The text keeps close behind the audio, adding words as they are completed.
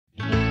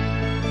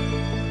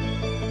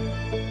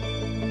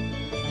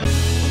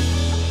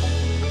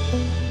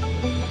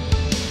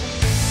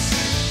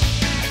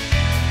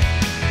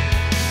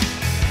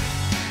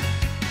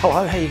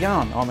Hello, how you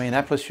going? I'm Ian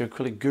Applis, your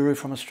acrylic guru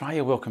from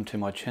Australia. Welcome to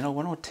my channel.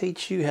 When I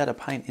teach you how to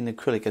paint in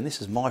acrylic, and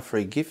this is my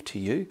free gift to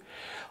you,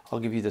 I'll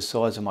give you the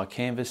size of my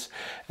canvas,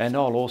 and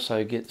I'll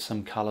also get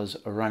some colours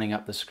running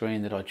up the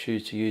screen that I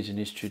choose to use in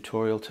this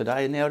tutorial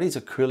today. Now it is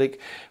acrylic.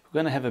 We're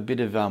going to have a bit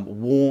of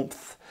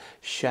warmth,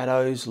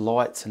 shadows,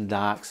 lights and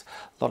darks.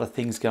 A lot of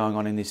things going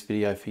on in this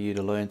video for you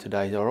to learn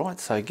today. All right,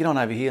 so get on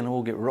over here and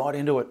we'll get right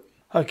into it.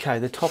 Okay,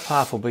 the top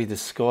half will be the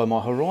sky.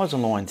 My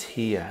horizon line's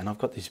here, and I've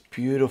got this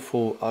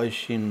beautiful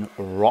ocean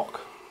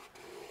rock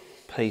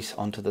piece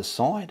onto the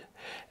side,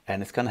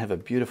 and it's going to have a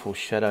beautiful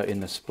shadow in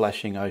the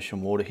splashing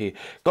ocean water here.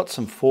 Got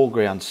some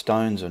foreground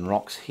stones and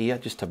rocks here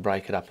just to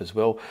break it up as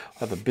well. I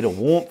have a bit of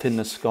warmth in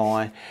the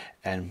sky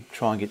and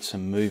try and get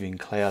some moving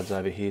clouds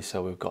over here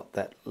so we've got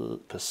that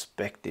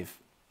perspective.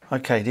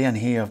 Okay, down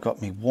here I've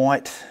got me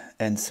white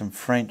and some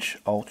French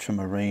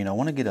ultramarine. I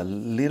want to get a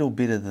little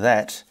bit of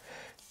that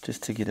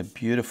just to get a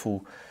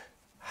beautiful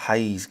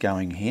haze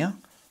going here.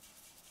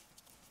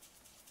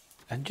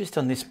 And just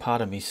on this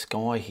part of my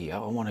sky here, I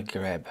want to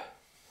grab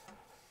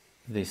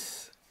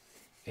this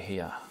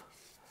here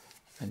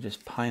and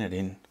just paint it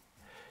in,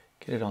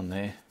 get it on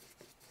there,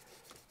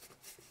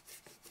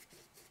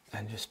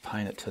 and just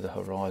paint it to the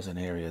horizon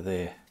area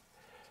there.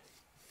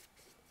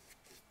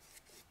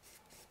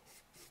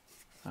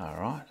 All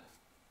right.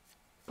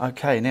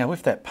 Okay, now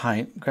with that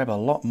paint, grab a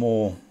lot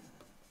more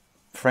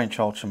French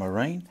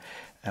ultramarine,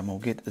 and we'll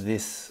get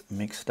this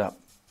mixed up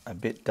a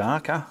bit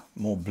darker,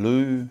 more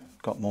blue,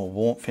 got more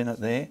warmth in it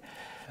there.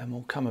 And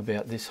we'll come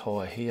about this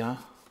high here.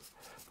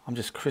 I'm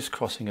just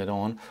crisscrossing it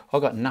on.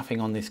 I've got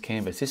nothing on this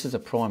canvas. This is a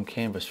prime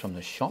canvas from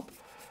the shop.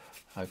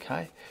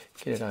 Okay,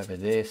 get it over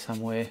there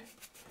somewhere.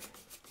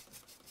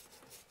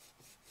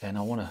 And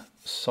I want to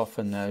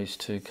soften those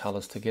two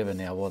colours together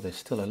now while they're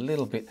still a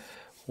little bit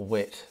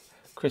wet.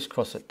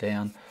 Crisscross it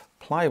down,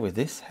 play with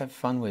this, have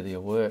fun with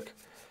your work.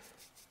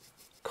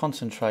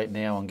 Concentrate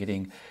now on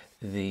getting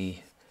the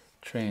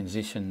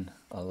transition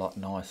a lot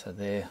nicer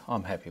there.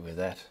 I'm happy with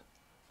that.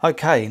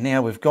 Okay,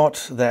 now we've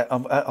got that.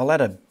 I'll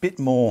add a bit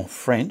more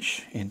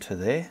French into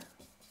there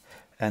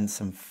and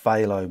some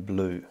phthalo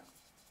blue.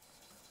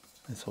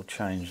 This will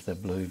change the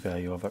blue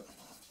value of it.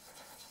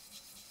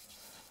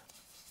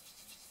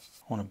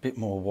 I want a bit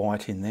more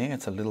white in there.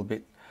 It's a little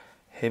bit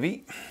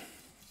heavy.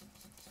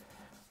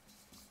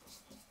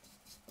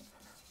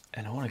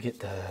 And I want to get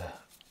the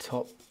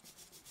top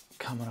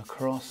coming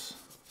across,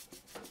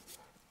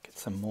 get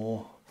some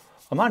more.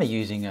 I'm only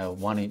using a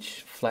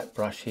 1-inch flat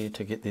brush here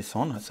to get this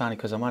on. It's only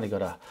because I've only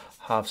got a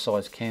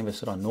half-size canvas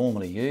that I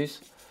normally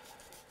use.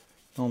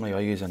 Normally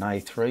I use an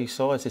A3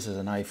 size. This is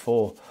an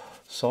A4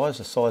 size,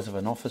 the size of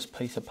an office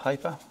piece of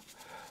paper.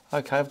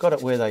 Okay, I've got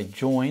it where they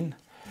join.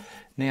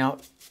 Now,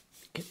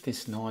 get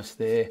this nice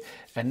there.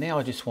 And now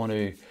I just want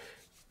to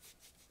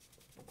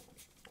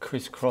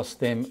crisscross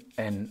them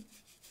and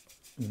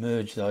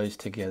merge those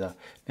together.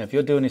 Now if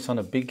you're doing this on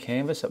a big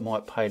canvas, it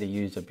might pay to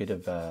use a bit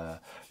of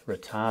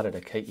retarder to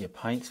keep your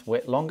paints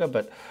wet longer,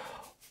 but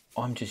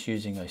I'm just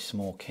using a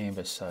small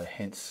canvas, so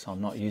hence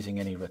I'm not using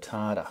any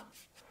retarder.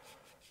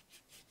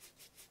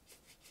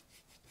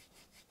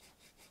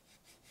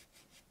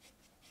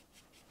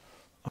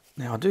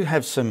 Now I do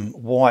have some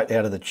white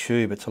out of the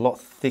tube. It's a lot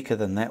thicker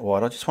than that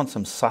white. I just want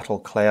some subtle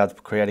clouds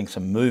creating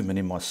some movement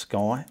in my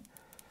sky.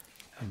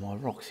 And my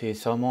rocks here,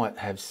 so I might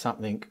have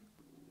something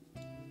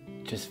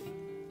just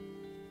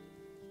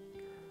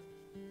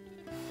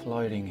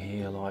floating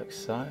here like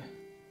so.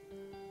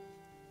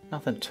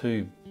 Nothing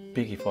too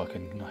big if I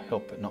can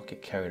help it not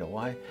get carried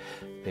away.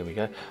 There we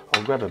go.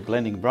 I'll grab a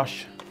blending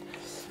brush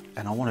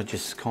and I want to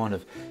just kind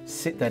of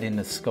sit that in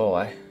the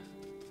sky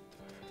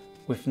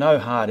with no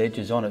hard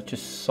edges on it,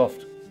 just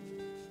soft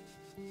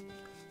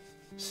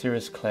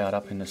cirrus cloud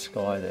up in the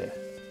sky there.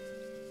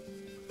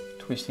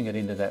 Twisting it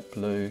into that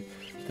blue.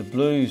 The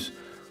blue's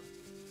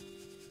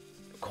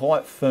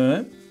quite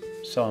firm,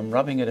 so I'm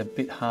rubbing it a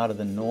bit harder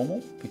than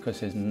normal because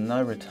there's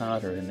no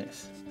retarder in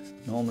this.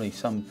 Normally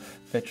some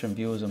veteran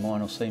viewers of mine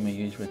will see me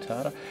use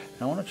retarder.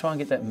 And I want to try and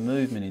get that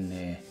movement in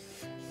there.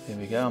 There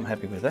we go, I'm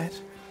happy with that.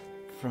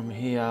 From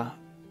here,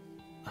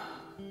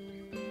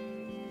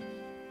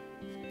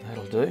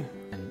 that'll do.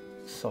 And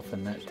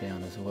soften that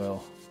down as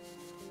well.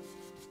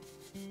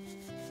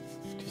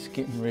 Just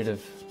getting rid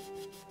of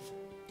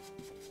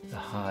the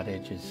hard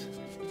edges.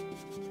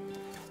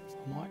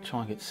 I might try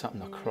and get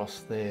something across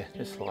there,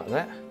 just like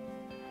that.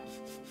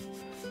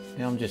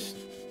 Now I'm just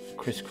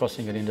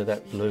crisscrossing it into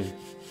that blue.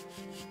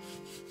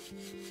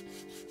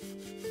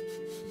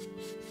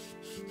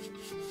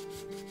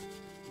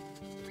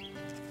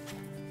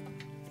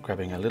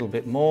 Grabbing a little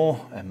bit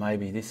more, and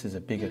maybe this is a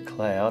bigger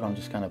cloud. I'm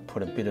just going to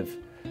put a bit of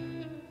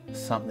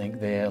something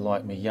there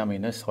like my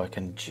yumminess so I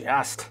can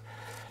just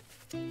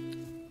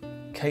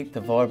keep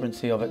the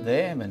vibrancy of it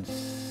there and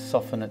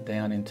soften it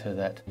down into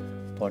that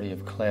body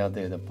of cloud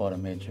there, the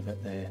bottom edge of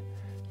it there.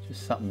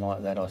 Just something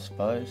like that, I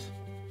suppose.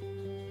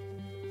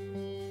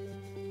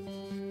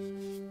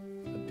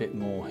 A bit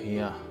more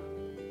here.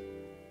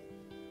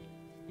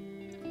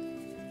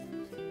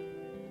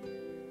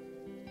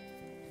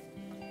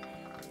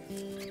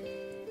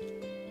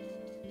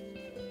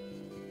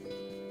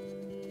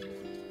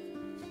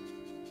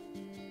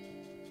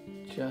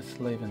 Just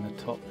leaving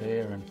the top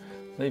there and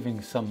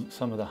leaving some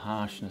of the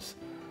harshness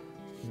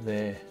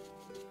there.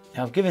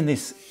 Now I've given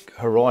this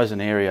horizon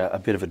area a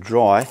bit of a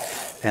dry,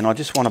 and I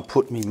just want to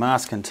put my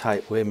masking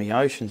tape where my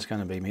ocean's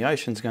going to be. My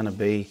ocean's going to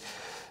be,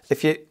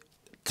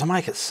 to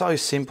make it so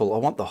simple, I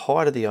want the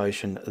height of the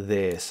ocean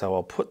there. So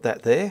I'll put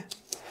that there,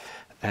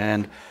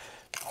 and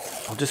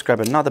I'll just grab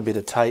another bit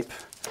of tape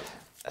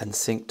and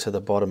sink to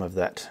the bottom of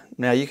that.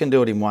 Now you can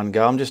do it in one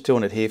go. I'm just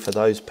doing it here for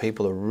those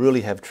people who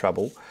really have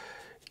trouble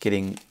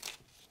getting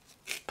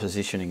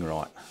positioning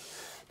right.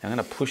 Now I'm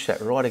going to push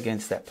that right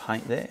against that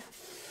paint there.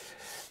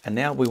 And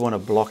now we want to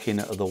block in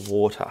the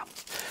water,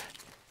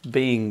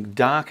 being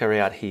darker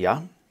out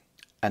here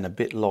and a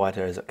bit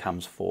lighter as it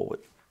comes forward.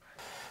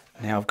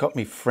 Now I've got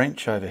my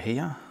French over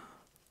here,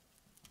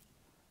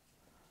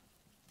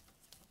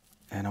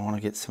 and I want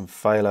to get some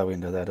phthalo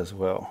into that as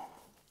well.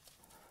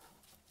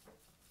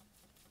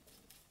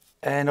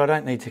 And I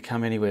don't need to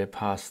come anywhere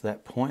past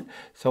that point.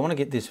 So I want to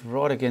get this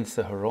right against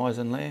the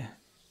horizon there,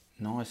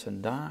 nice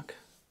and dark.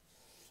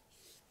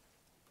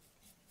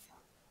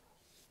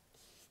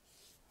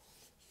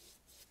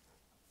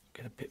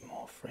 Get a bit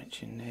more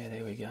French in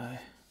there we go.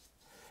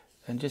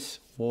 And just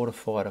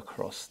waterify it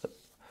across the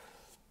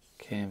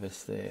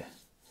canvas there.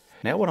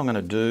 Now what I'm going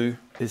to do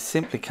is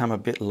simply come a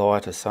bit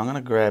lighter. So I'm going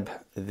to grab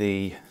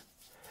the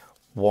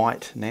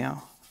white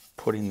now,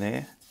 put in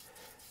there.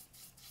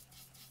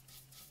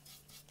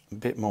 A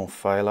bit more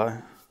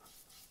phthalo,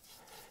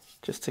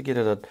 just to get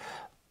it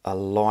a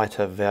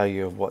lighter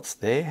value of what's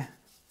there.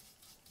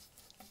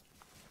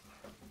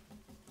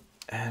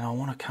 And I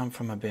want to come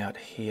from about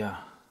here.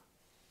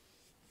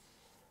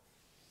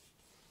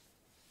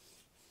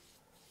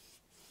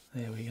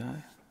 There we go,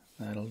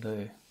 that'll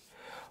do.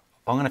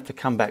 I'm going to have to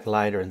come back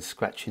later and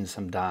scratch in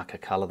some darker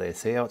colour there.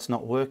 See how it's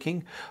not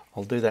working?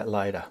 I'll do that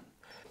later.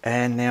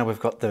 And now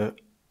we've got the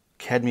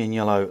cadmium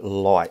yellow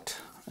light.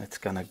 It's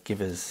going to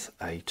give us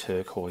a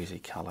turquoisey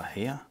colour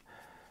here.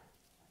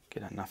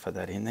 Get enough of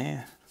that in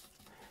there.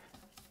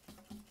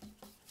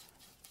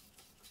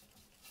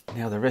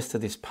 Now the rest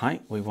of this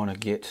paint we want to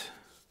get,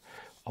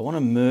 I want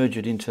to merge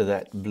it into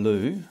that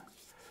blue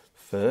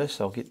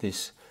first. I'll get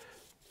this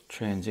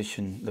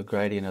transition, the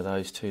gradient of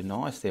those two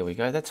nice. There we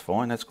go, that's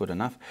fine, that's good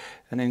enough.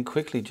 And then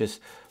quickly just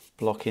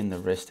block in the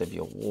rest of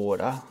your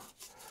water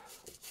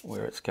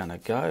where it's going to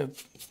go.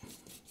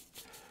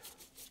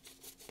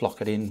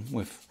 Block it in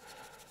with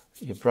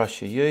your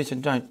brush you use,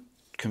 and don't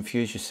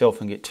confuse yourself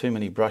and get too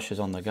many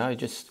brushes on the go.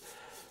 Just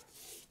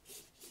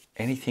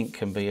anything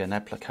can be an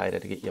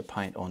applicator to get your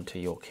paint onto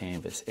your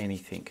canvas,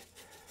 anything.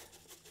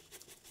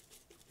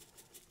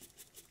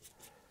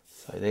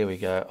 So there we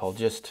go, I'll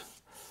just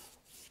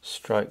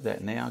stroke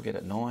that now, get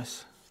it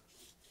nice.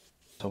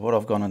 So what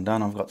I've gone and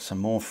done, I've got some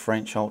more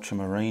French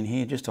ultramarine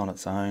here just on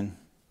its own.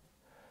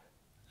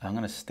 I'm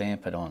going to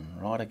stamp it on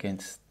right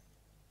against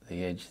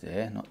the edge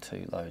there, not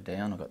too low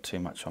down. I've got too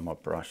much on my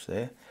brush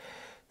there.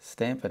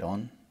 Stamp it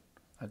on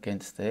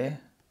against there.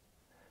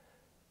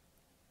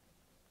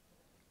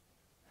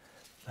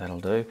 That'll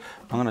do.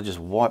 I'm going to just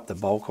wipe the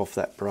bulk off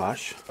that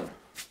brush,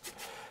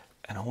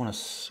 and I want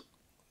to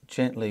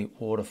gently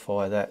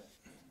waterify that.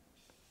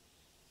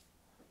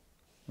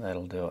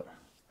 That'll do it.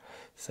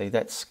 See,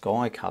 that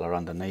sky colour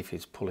underneath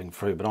is pulling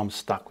through, but I'm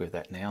stuck with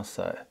that now,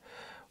 so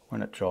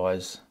when it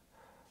dries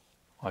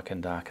I can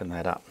darken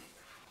that up.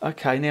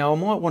 Okay, now I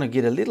might want to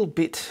get a little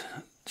bit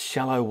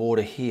shallow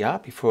water here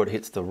before it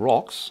hits the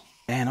rocks,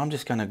 and I'm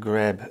just going to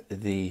grab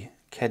the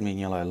cadmium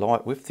yellow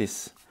light with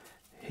this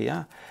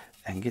here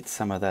and get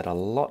some of that a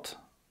lot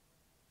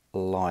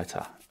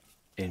lighter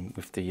in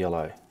with the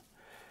yellow.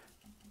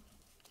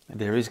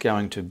 There is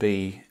going to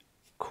be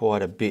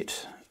quite a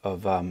bit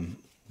of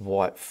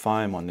white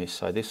foam on this,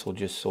 so this will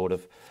just sort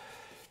of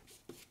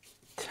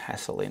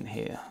tassel in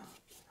here,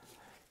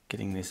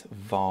 getting this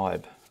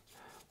vibe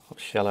of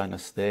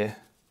shallowness there,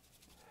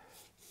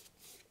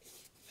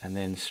 and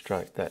then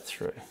stroke that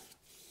through.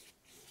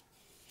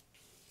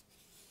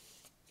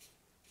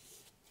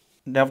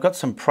 Now I've got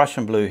some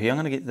Prussian blue here. I'm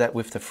going to get that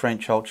with the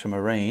French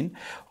ultramarine.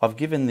 I've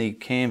given the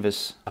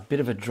canvas a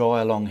bit of a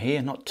dry along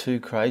here, not too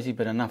crazy,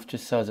 but enough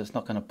just so as it's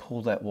not going to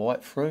pull that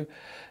white through.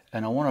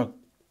 And I want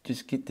to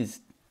just get this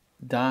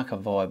darker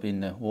vibe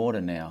in the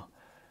water now.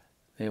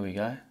 There we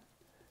go.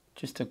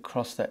 Just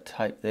across that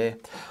tape there.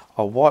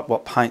 I'll wipe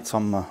what paint's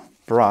on my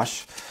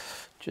brush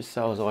just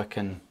so as I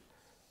can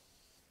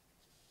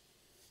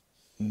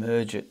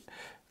merge it.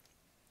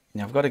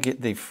 Now I've got to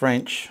get the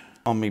French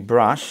on my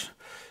brush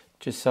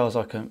just so as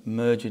I can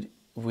merge it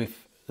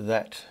with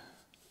that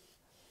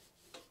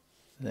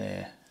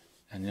there,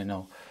 and then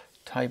I'll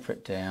taper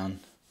it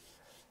down.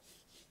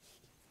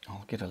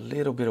 I'll get a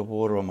little bit of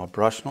water on my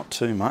brush, not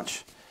too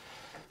much,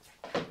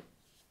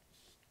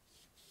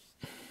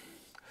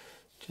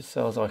 just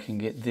so as I can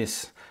get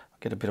this,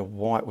 get a bit of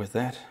white with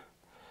that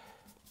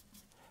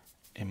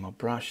in my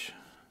brush.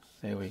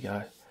 There we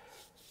go.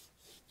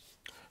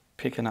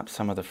 Picking up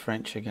some of the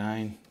French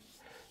again.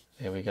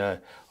 There we go.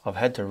 I've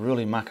had to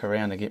really muck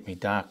around to get my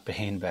dark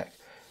band back.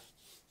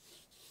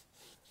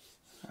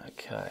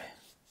 Okay.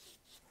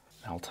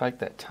 I'll take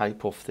that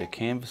tape off the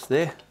canvas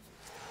there.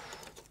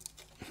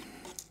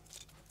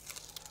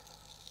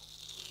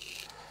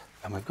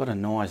 And we've got a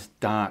nice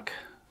dark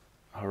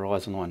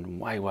horizon line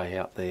way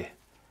out there.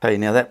 Okay,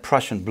 now that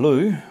Prussian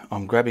blue,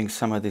 I'm grabbing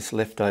some of this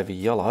leftover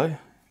yellow,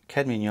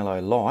 cadmium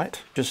yellow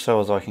light, just so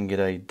as I can get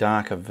a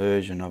darker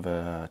version of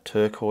a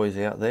turquoise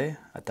out there,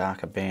 a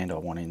darker band I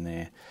want in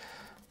there,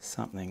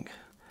 something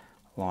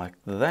like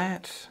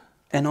that.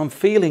 And I'm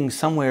feeling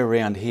somewhere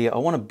around here, I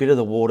want a bit of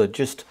the water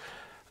just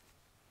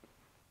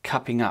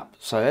cupping up.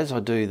 So as I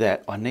do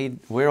that, I need,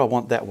 where I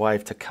want that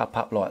wave to cup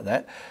up like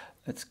that,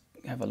 let's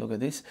have a look at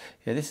this.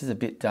 Yeah, this is a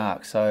bit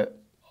dark, so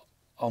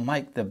I'll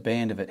make the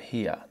band of it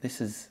here. This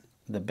is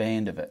the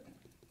band of it.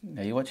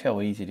 Now you watch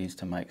how easy it is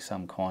to make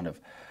some kind of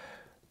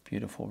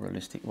beautiful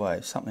realistic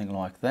wave. Something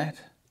like that,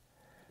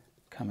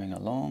 coming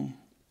along,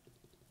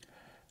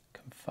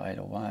 can fade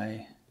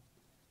away.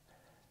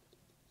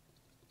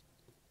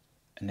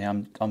 And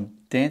now I'm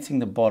dancing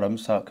the bottom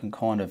so it can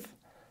kind of,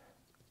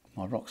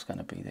 my rock's going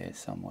to be there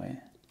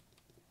somewhere.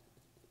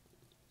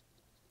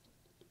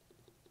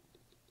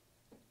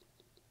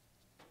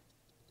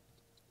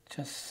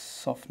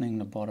 Just softening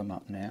the bottom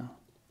up now.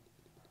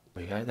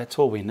 There we go, that's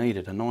all we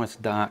needed, a nice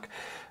dark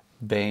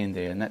band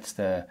there, and that's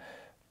the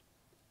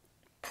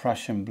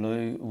Prussian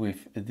blue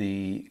with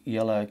the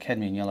yellow,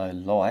 cadmium yellow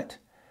light.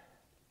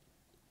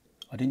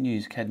 I didn't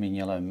use cadmium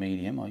yellow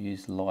medium, I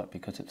used light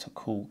because it's a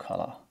cool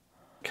colour.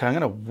 Okay, I'm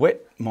going to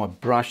wet my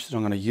brush that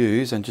I'm going to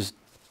use and just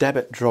dab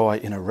it dry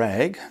in a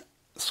rag,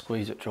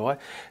 squeeze it dry.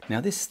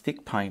 Now this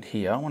thick paint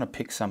here, I want to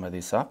pick some of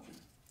this up.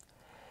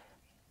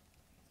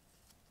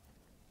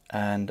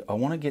 And I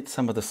want to get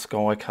some of the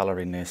sky colour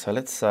in there. So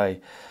let's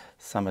say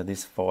some of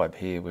this vibe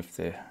here with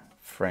the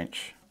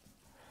French.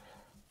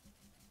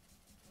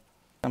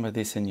 Some of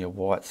this in your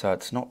white, so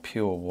it's not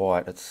pure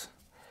white, it's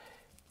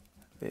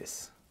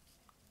this.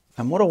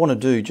 And what I want to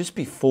do just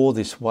before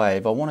this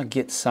wave, I want to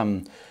get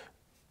some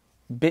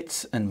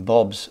bits and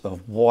bobs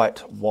of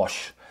white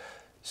wash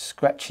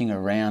scratching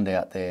around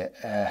out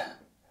there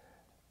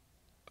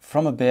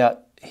from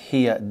about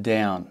here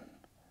down.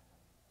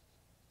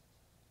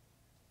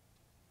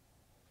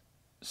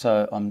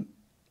 So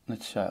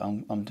let's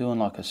show, I'm doing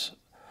like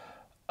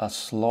a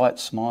slight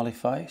smiley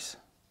face,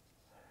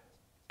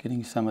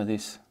 getting some of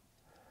this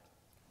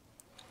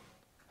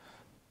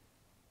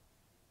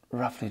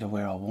roughly to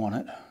where I want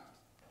it.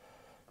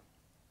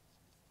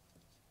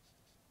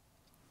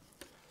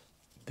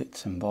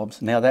 Bits and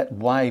bobs. Now that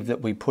wave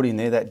that we put in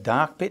there, that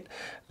dark bit,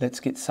 let's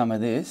get some of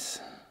this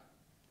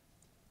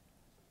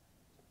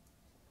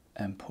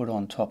and put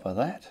on top of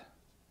that.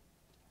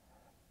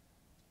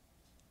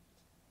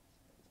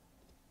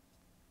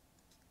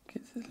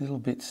 Get the little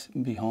bits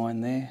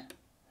behind there.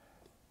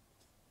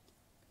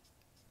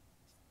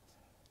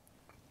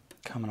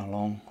 Coming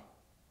along.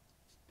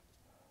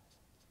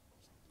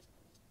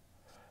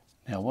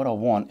 Now what I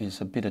want is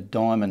a bit of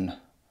diamond,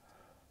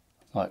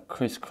 like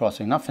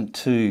crisscrossing, nothing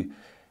too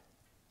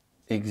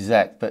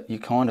exact, but you're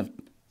kind of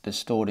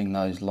distorting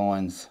those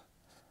lines.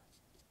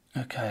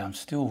 Okay, I'm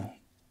still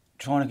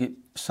trying to get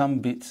some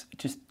bits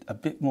just a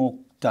bit more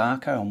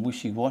darker and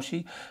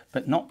wishy-washy,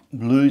 but not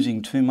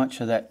losing too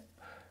much of that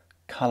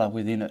colour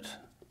within it.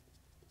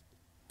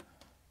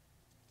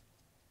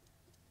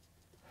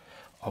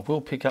 I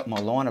will pick up my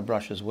liner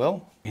brush as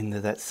well into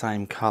that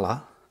same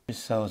colour,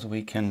 just so as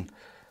we can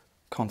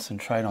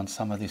concentrate on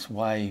some of this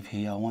wave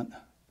here. I want,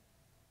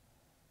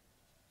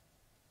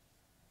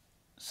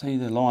 see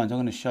the lines, I'm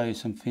going to show you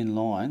some thin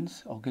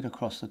lines. I'll get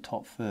across the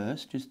top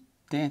first, just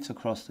dance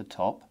across the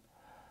top.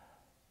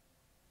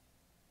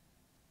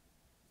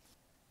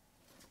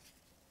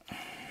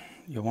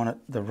 You want it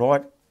the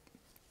right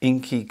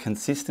inky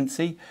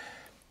consistency,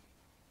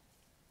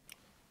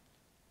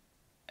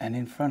 and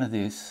in front of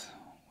this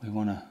we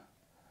want to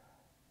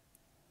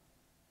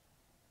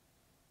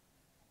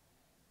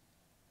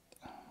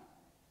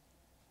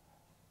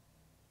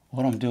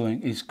what I'm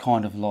doing is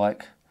kind of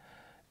like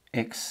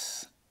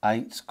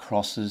X8s,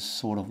 crosses,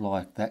 sort of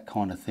like that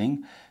kind of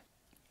thing,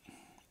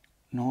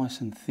 nice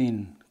and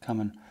thin,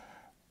 coming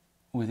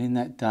within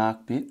that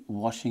dark bit,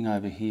 washing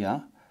over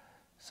here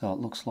so it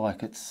looks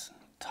like it's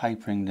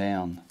tapering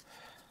down.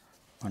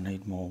 I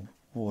need more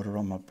water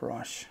on my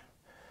brush.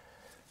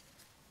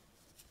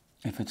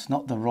 If it's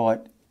not the right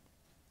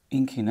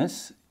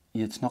inkiness,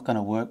 it's not going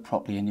to work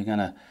properly and you're going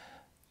to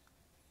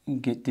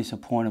get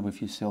disappointed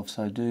with yourself.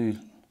 So do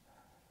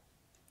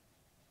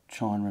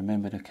try and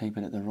remember to keep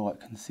it at the right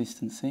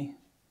consistency.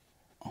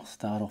 I'll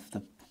start off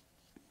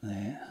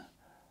there.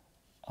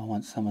 I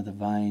want some of the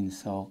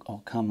veins, so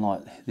I'll come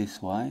like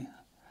this way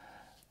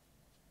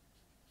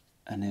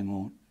and then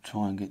we'll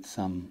try and get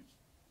some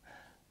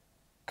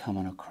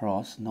coming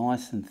across,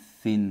 nice and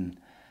thin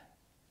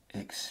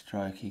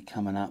X-strokey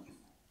coming up,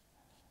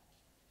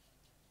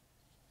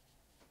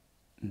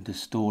 and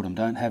distort them.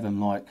 Don't have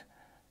them like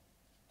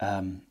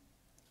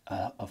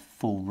a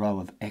full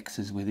row of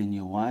X's within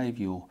your wave.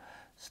 You'll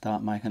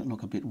start making it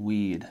look a bit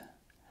weird.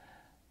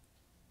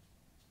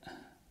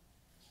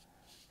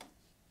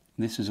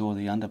 This is all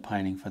the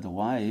underpainting for the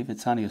wave.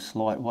 It's only a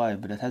slight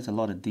wave, but it has a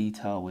lot of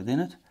detail within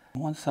it. I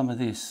want some of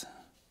this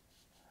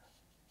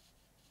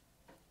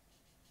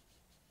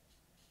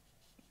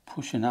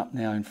pushing up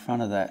now in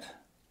front of that.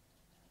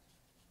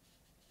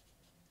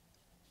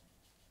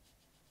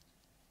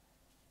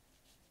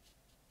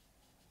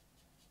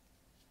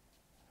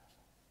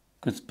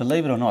 Because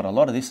believe it or not, a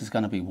lot of this is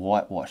going to be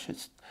whitewash.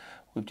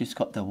 We've just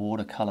got the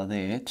watercolour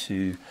there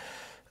to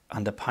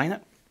underpaint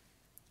it.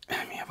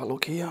 Let me have a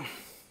look here.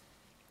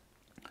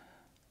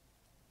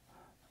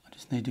 I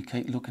just need to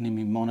keep looking in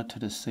my monitor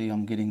to see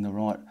I'm getting the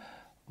right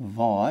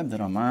vibe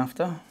that I'm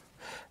after.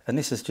 And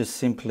this is just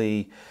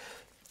simply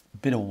a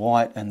bit of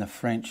white and the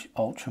French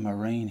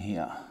ultramarine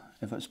here.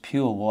 If it's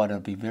pure white,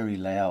 it'll be very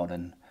loud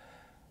and,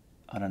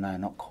 I don't know,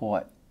 not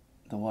quite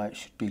the way it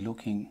should be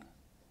looking.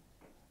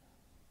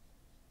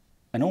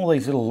 And all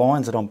these little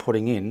lines that I'm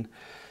putting in,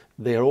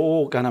 they're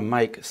all going to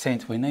make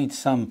sense. We need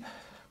some,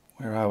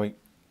 where are we?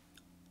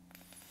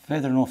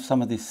 Feathering off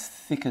some of this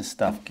thicker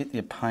stuff. Get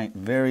your paint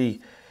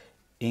very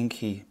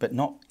inky, but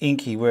not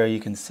inky where you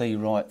can see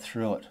right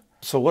through it.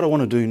 So what I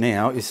want to do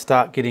now is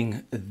start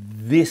getting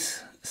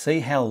this.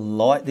 See how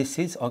light this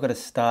is? I've got to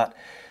start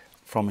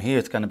from here.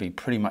 It's going to be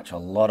pretty much a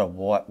lot of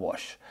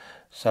whitewash.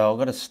 So I've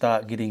got to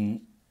start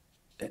getting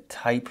it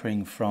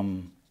tapering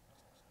from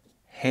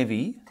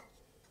heavy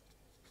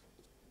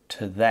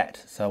to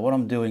that. So what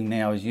I'm doing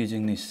now is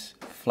using this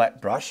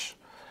flat brush,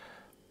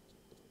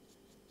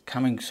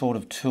 coming sort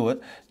of to it,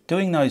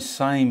 doing those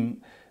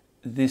same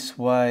this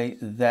way,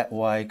 that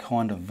way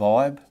kind of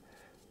vibe,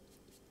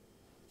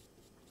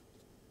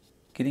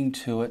 getting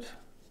to it,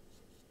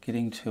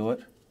 getting to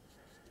it.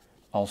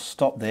 I'll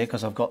stop there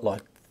because I've got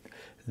like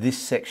this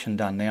section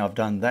done now. I've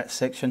done that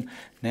section.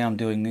 Now I'm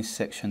doing this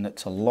section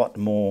that's a lot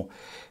more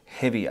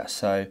heavier.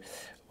 So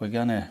we're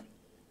going to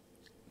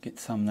get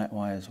some that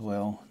way as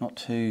well. Not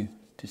too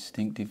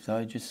distinctive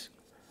though, just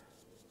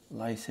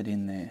lace it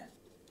in there.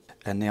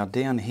 And now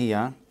down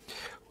here,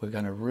 we're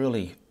going to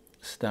really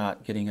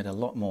start getting it a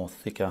lot more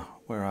thicker.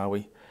 Where are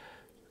we?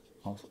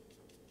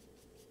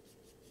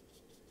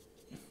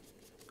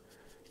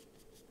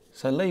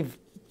 So leave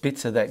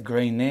bits of that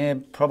green there,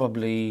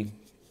 probably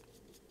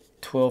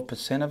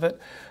 12% of it.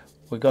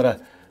 We've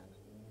got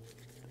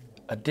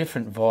a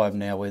different vibe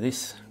now where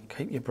this,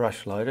 keep your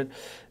brush loaded,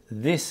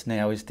 this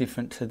now is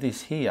different to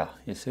this here.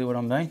 You see what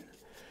I mean?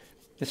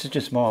 This is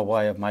just my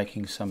way of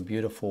making some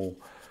beautiful,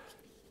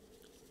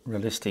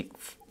 realistic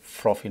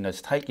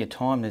frothiness. Take your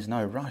time, there's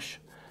no rush,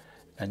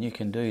 and you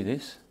can do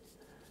this.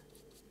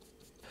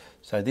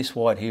 So this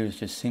white here is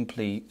just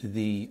simply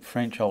the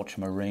French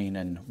ultramarine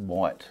and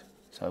white.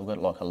 So we've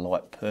got like a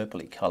light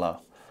purpley colour.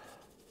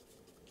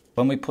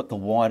 When we put the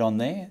white on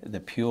there, the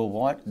pure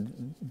white,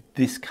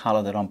 this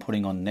colour that I'm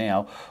putting on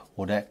now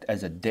would act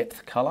as a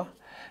depth colour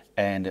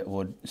and it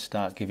would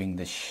start giving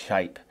the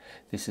shape.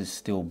 This is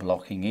still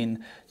blocking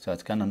in, so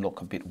it's going to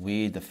look a bit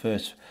weird. The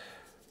first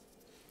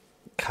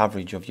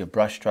coverage of your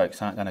brush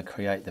strokes aren't going to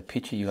create the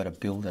picture. You've got to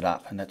build it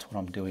up, and that's what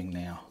I'm doing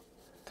now.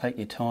 Take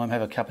your time,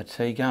 have a cup of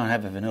tea, go and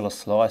have a vanilla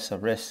slice, a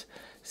rest,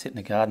 sit in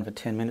the garden for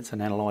 10 minutes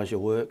and analyse your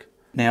work.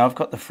 Now I've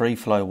got the free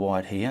flow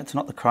white here. It's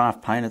not the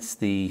craft paint, it's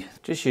the,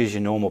 just use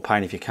your normal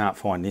paint if you can't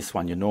find this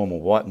one, your normal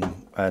white,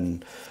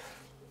 and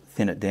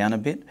thin it down a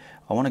bit.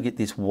 I want to get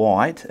this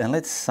white, and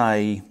let's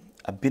say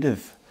a bit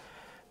of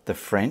the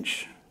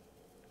French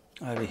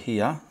over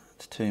here.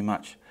 It's too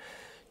much.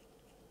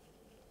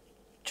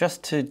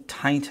 Just to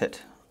taint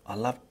it.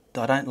 I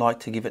don't like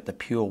to give it the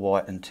pure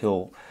white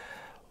until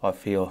I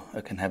feel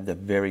it can have the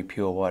very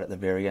pure white at the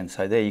very end.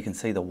 So there you can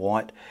see the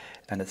white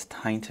and it's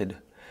tainted.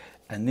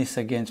 And this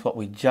against what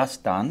we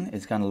just done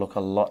is going to look a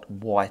lot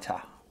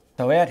whiter.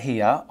 So out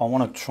here, I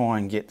want to try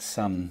and get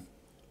some,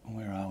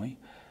 where are we?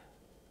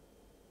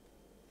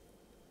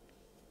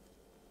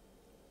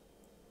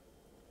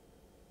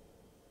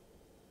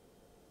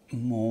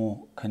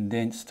 More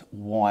condensed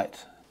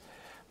white.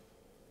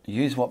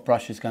 Use what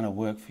brush is going to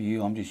work for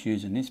you. I'm just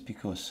using this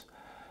because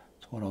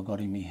it's what I've got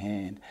in my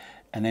hand.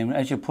 And then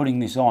as you're putting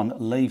this on,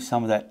 leave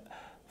some of that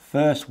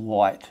first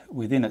white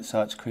within it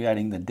so it's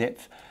creating the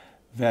depth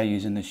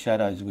values and the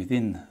shadows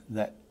within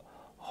that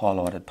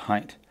highlighted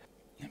paint.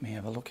 Let me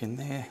have a look in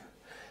there.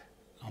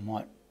 I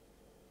might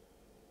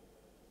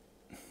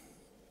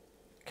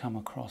come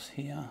across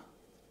here.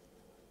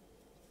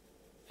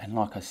 And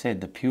like I said,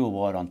 the pure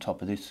white on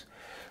top of this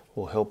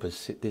will help us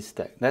sit this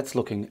stack. That's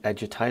looking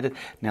agitated.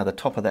 Now the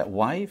top of that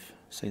wave,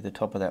 see the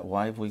top of that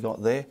wave we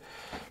got there?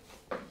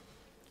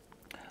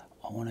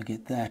 I want to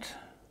get that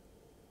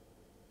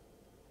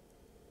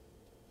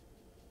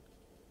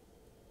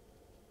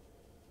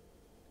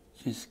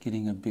just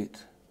getting a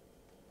bit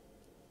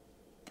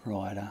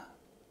brighter.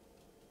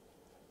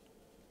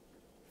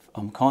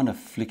 I'm kind of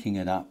flicking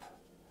it up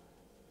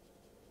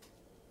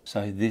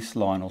so this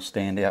line will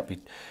stand out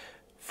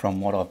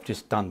from what I've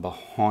just done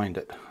behind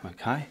it,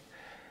 okay?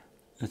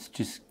 It's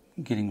just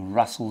getting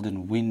rustled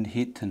and wind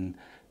hit and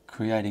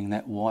creating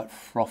that white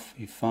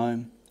frothy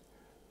foam.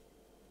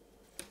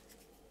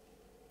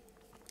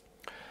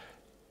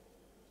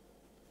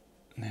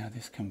 Now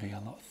this can be a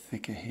lot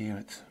thicker here,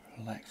 it's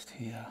relaxed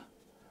here.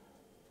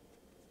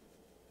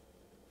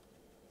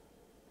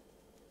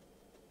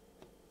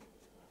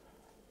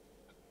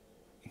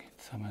 Get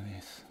some of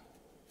this.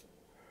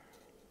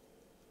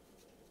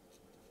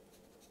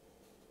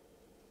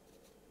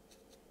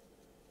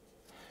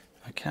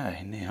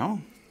 Okay,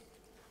 now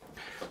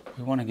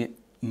we want to get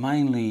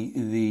mainly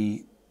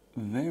the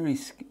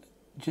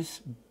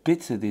just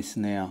bits of this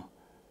now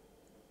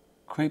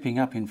creeping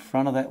up in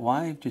front of that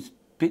wave, just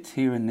bits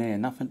here and there,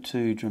 nothing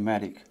too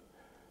dramatic.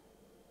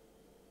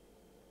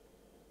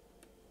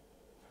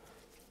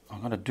 I'm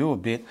going to do a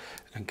bit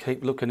and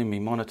keep looking in my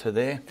monitor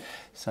there.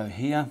 So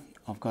here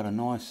I've got a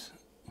nice,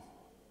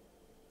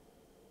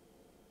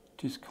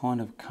 just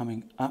kind of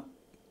coming up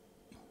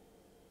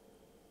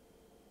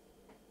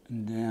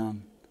and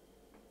down.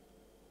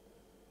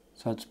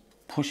 So it's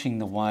pushing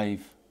the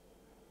wave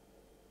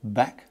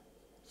back.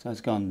 So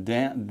it's gone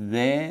down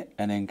there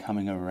and then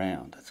coming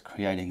around. It's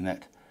creating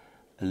that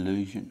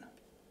illusion.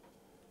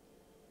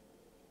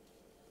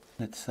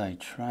 Let's say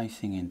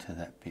tracing into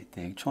that bit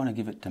there, trying to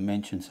give it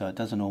dimension so it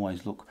doesn't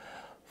always look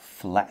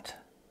flat.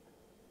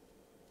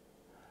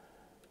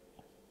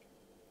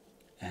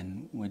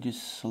 And we're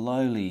just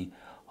slowly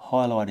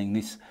highlighting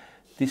this.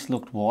 This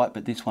looked white,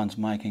 but this one's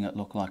making it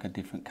look like a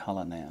different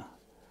colour now.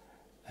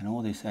 And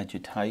all this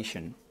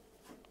agitation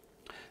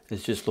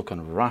is just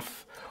looking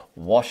rough,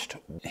 washed,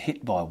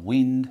 hit by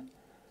wind.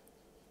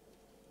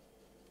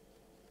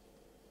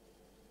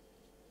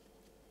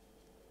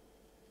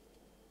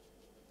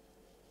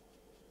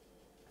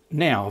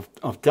 Now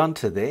I've done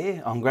to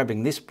there, I'm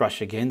grabbing this brush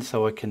again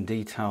so I can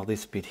detail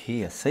this bit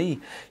here.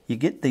 See, you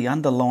get the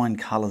underlying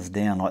colours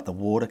down, like the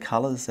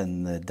watercolours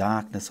and the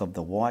darkness of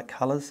the white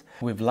colours.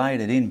 We've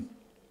laid it in.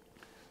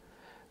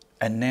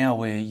 And now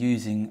we're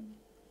using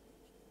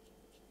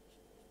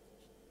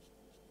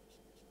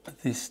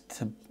this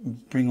to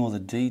bring all the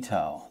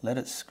detail. Let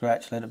it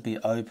scratch, let it be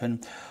open.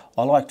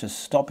 I like to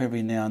stop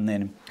every now and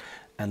then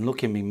and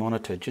look in my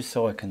monitor just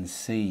so I can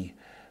see.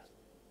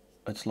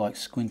 It's like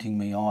squinting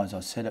my eyes.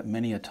 I've said it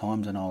many a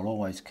times and I'll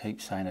always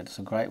keep saying it. It's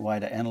a great way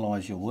to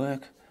analyse your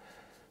work.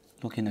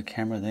 Look in the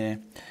camera there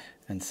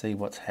and see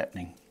what's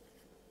happening.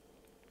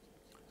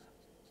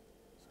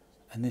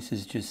 And this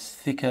is just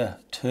thicker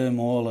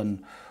turmoil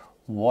and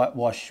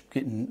whitewash,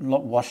 getting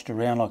washed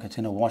around like it's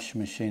in a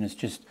washing machine. It's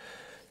just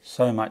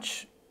so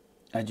much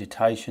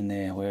agitation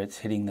there where it's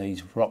hitting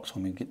these rocks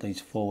when we get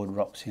these forward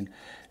rocks in.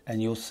 And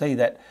you'll see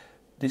that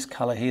this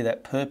colour here,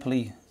 that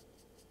purpley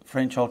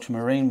French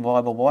ultramarine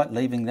Viber white,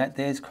 leaving that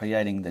there is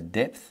creating the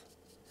depth.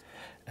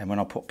 And when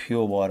I put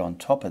pure white on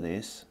top of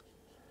this,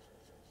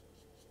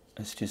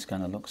 it's just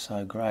going to look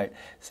so great.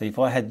 See, if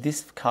I had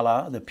this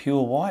colour, the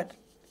pure white,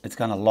 it's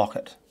going to lock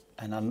it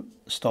and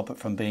stop it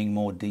from being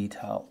more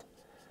detailed.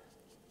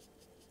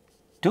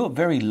 Do it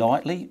very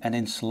lightly and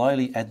then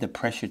slowly add the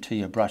pressure to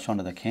your brush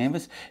onto the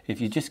canvas. If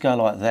you just go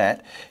like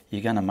that,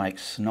 you're going to make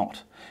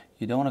snot.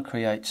 You don't want to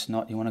create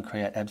snot, you want to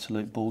create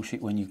absolute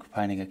bullshit when you're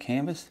painting a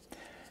canvas.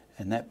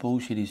 And that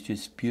bullshit is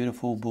just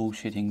beautiful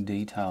bullshitting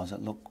details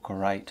that look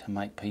great to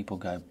make people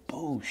go,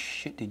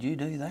 bullshit, did you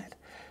do that?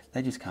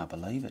 They just can't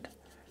believe it.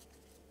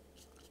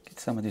 Get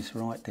some of this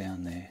right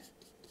down there.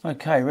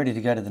 Okay, ready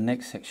to go to the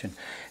next section.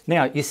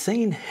 Now, you've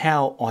seen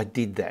how I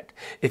did that.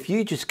 If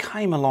you just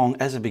came along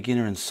as a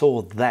beginner and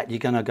saw that, you're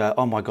going to go,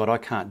 oh my God, I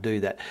can't do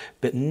that.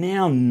 But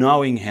now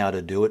knowing how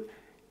to do it,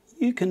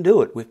 you can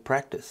do it with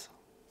practice.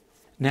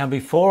 Now,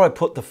 before I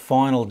put the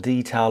final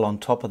detail on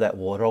top of that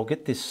water, I'll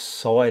get this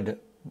side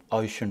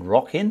ocean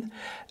rock in,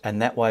 and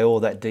that way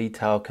all that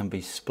detail can be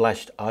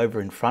splashed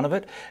over in front of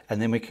it,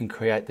 and then we can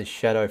create the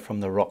shadow from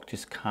the rock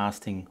just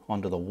casting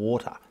onto the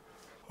water.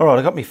 Alright,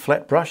 I've got my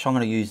flat brush. I'm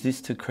going to use this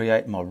to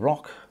create my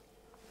rock,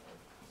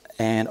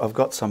 and I've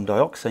got some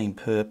dioxine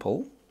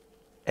purple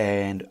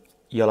and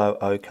yellow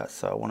ochre,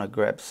 so I want to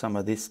grab some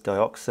of this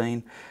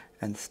dioxine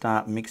and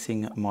start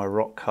mixing my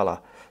rock colour.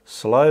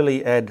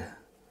 Slowly add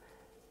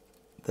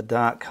the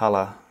dark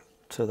colour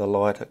to the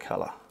lighter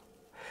colour.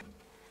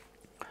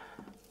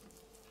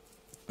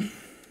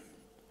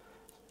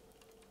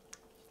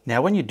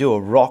 Now when you do a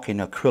rock in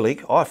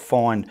acrylic, I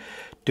find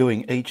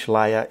doing each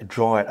layer,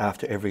 dry it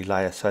after every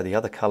layer so the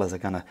other colours are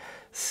going to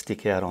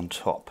stick out on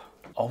top.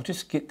 I'll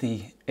just get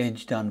the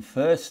edge done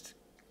first,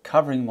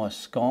 covering my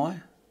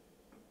sky.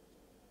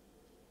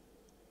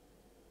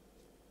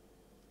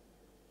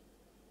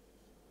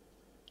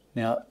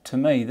 Now to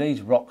me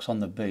these rocks on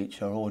the beach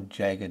are all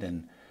jagged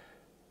and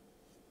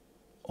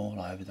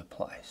all over the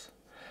place.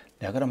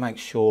 Now I've got to make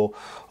sure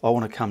I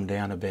want to come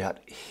down about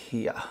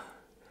here.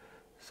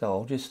 So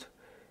I'll just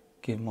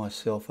give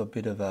myself a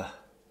bit of a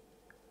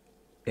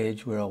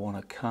edge where I want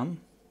to come.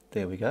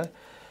 There we go.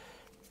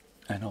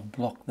 And I'll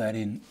block that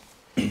in,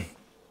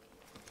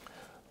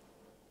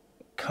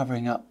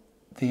 covering up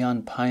the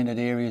unpainted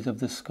areas of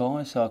the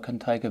sky so I can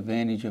take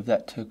advantage of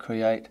that to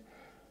create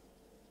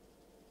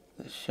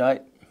the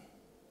shape.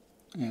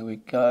 There we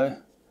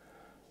go.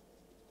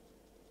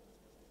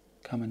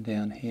 Coming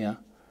down here.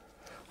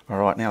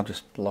 Alright, now I'll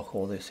just block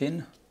all this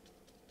in.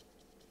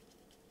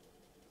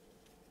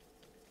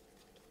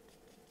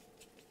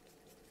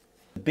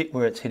 bit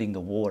where it's hitting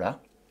the water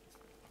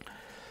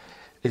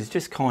is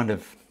just kind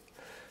of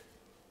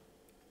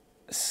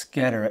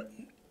scatter it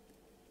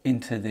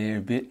into there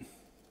a bit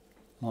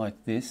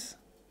like this.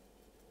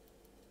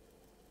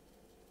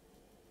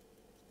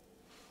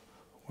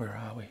 Where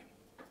are we?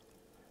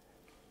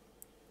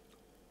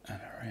 And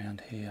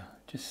around here,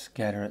 just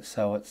scatter it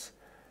so it's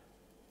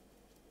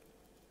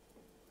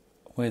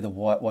where the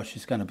whitewash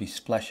is going to be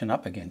splashing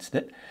up against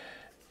it.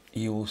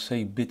 You will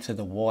see bits of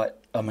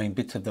the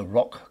bits of the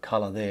rock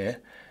colour there,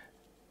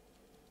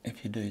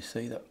 if you do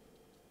see that.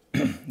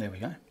 There we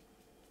go.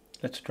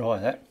 Let's dry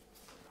that.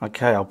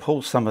 Okay, I'll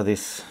pull some of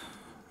this.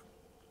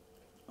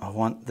 I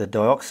want the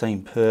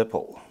dioxine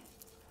purple.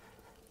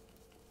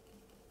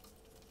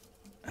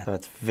 So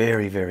it's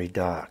very, very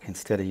dark. I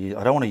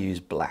don't want to use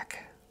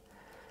black.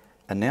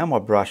 And now my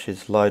brush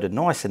is loaded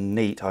nice and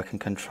neat. I can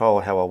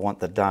control how I want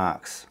the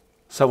darks.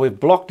 So we've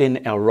blocked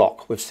in our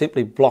rock. We've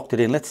simply blocked it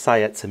in. Let's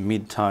say it's a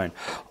mid-tone.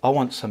 I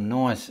want some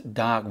nice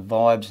dark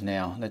vibes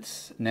now.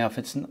 Now if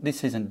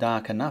this isn't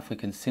dark enough, we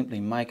can simply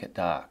make it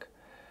dark.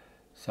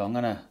 So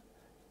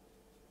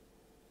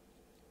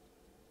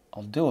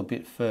I'll do a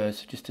bit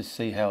first just to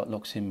see how it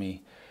looks in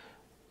me.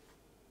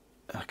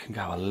 I can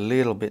go a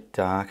little bit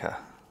darker.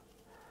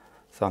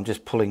 So I'm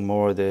just pulling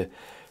more of the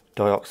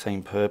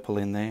dioxine purple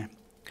in there.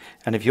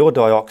 And if your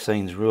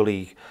dioxine's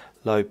really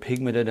low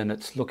pigmented and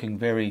it's looking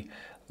very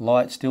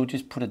light still,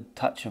 just put a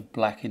touch of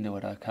black into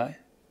it, okay?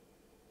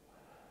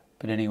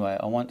 But anyway,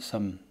 I want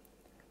some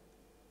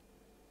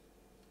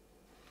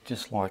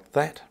just like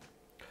that.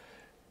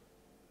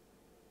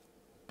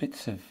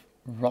 Bits of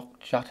rock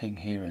jutting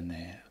here and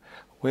there.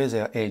 Where's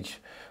our edge?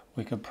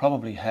 We could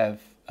probably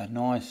have a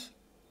nice,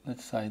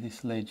 let's say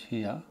this ledge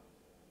here.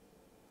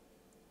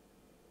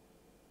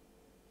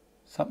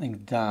 Something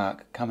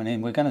dark coming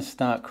in. We're going to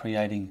start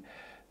creating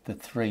the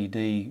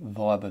 3D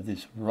vibe of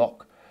this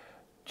rock.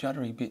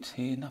 Juddery bits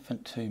here,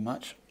 nothing too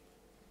much.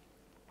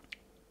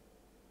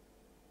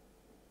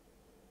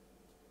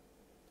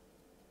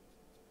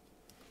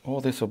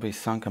 All this will be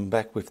sunken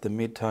back with the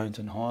midtones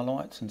and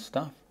highlights and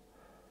stuff.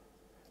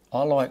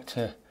 I like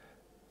to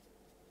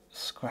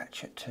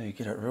scratch it too,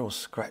 get it real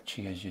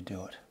scratchy as you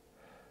do it.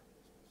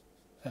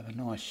 Have a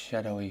nice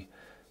shadowy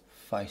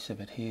face of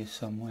it here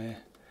somewhere,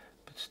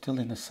 but still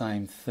in the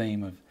same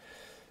theme of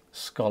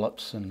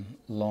scallops and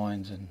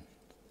lines and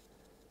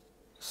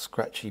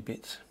scratchy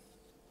bits.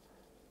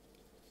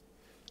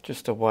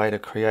 Just a way to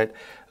create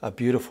a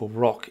beautiful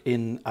rock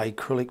in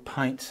acrylic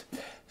paints.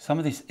 Some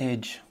of this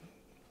edge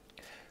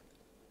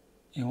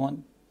you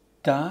want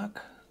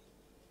dark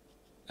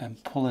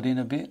and pull it in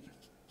a bit.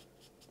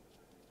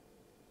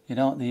 You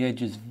don't want the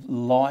edges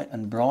light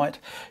and bright.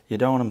 You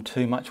don't want them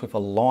too much with a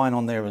line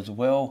on there as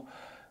well.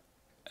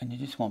 And you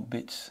just want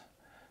bits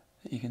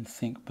that you can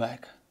think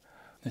back.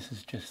 This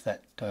is just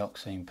that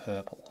dioxine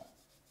purple.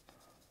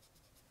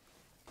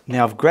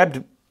 Now I've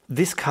grabbed,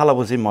 this colour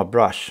was in my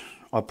brush.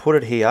 I put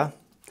it here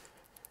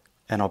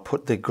and I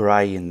put the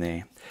grey in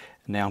there.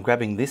 Now I'm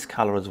grabbing this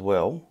colour as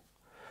well,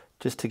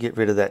 just to get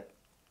rid of that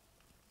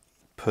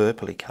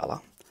purpley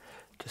colour.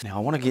 Now I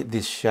want to get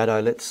this shadow,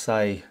 let's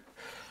say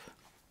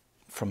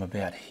from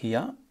about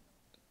here,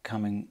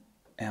 coming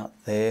out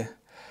there.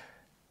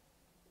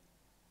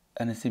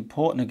 And it's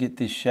important to get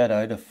this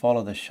shadow to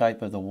follow the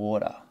shape of the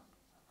water,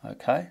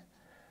 okay?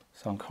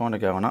 So I'm kind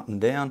of going up and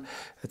down.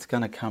 It's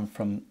going to come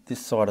from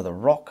this side of the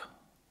rock.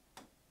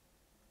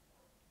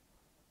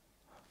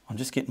 I'm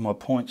just getting my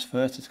points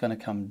first. It's going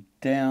to come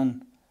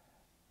down,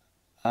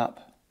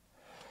 up,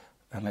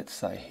 and let's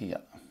say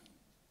here.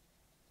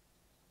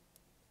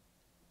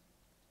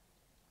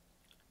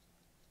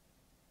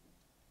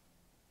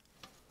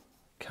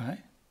 Okay.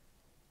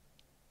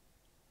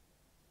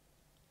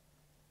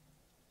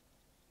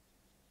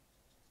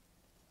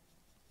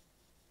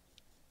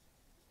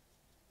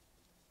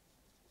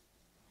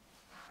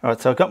 All right,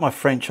 so I've got my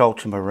French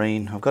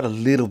ultramarine. I've got a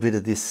little bit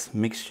of this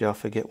mixture, I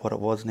forget what it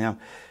was now,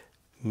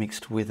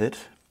 mixed with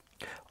it.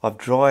 I've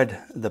dried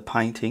the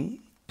painting.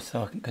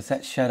 So, because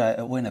that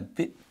shadow, it went a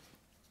bit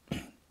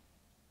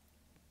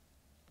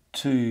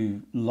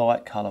too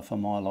light colour for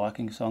my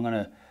liking, so I'm going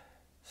to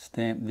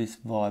stamp this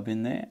vibe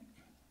in there.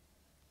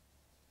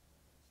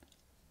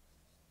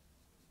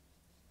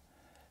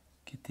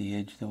 Get the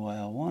edge the way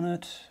I want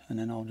it, and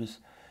then I'll just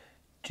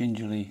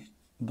gingerly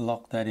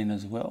block that in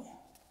as well.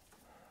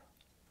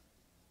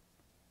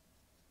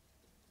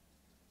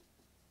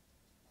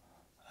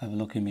 Have a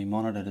look in my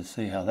monitor to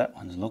see how that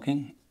one's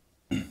looking.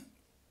 And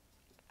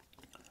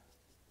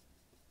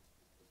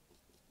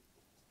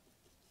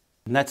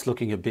that's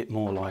looking a bit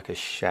more like a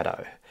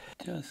shadow.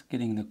 Just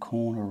getting the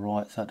corner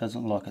right so it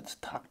doesn't look like it's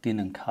tucked in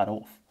and cut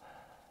off.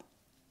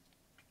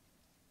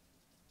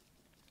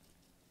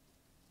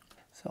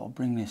 So I'll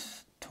bring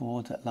this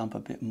towards that lump a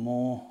bit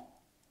more.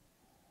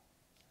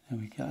 There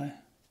we go.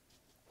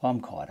 I'm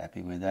quite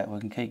happy with that. We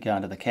can keep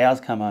going till the cows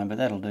come home, but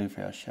that'll do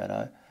for our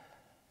shadow.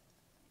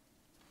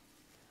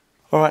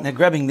 All right, now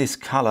grabbing this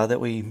colour that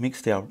we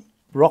mixed our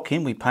rock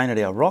in, we painted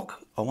our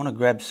rock. I want to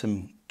grab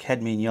some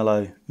cadmium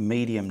yellow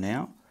medium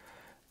now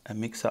and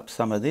mix up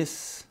some of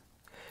this.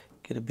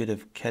 Get a bit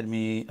of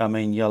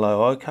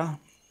yellow ochre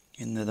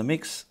into the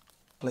mix.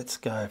 Let's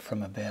go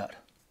from about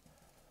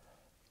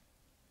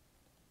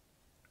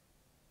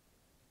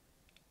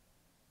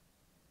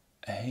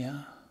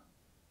here.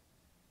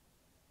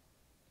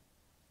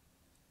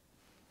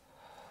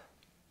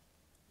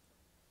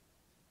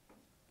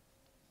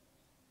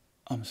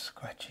 I'm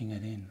scratching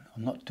it in.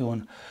 I'm not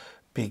doing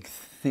big,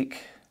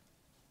 thick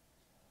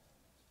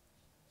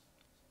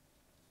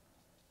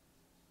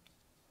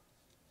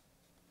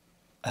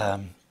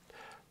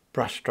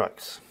brush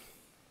strokes,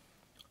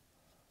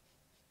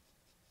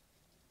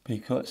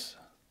 because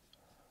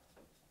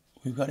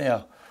we've got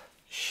our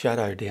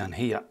shadow down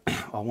here.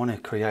 I want to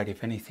create,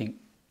 if anything,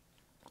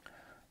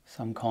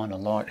 some kind of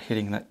light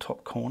hitting that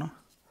top corner.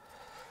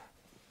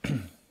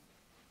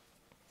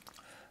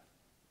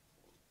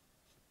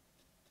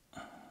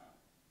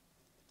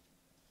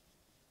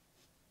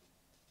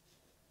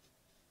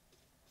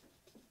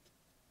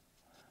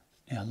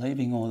 Now,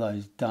 leaving all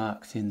those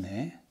darks in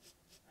there,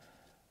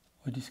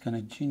 we're just going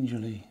to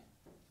gingerly...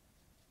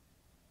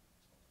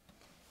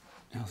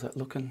 How's that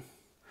looking?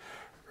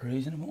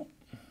 Reasonable.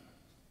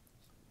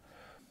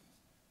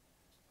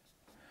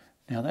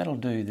 Now that'll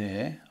do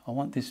there. I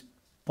want this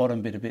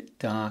bottom bit a bit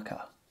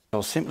darker.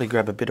 I'll simply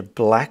grab a bit of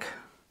black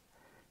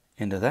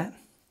into that.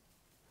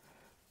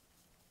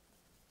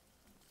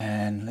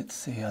 And let's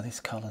see how this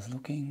colour's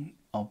looking.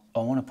 I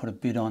want to put a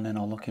bit on and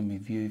I'll look in my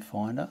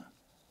viewfinder.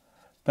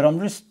 But I'm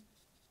just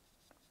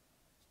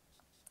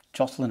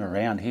jostling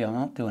around here. I'm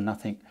not doing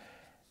nothing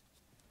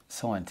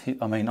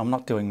scientific. I mean, I'm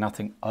not doing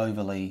nothing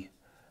overly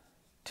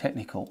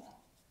technical.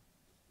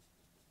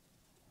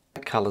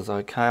 That colour's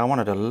okay. I want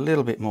it a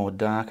little bit more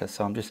darker,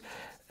 so I'm just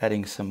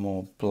adding some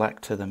more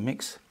black to the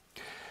mix.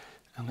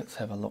 And let's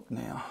have a look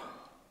now,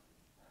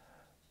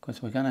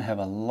 because we're going to have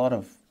a lot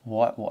of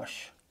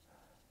whitewash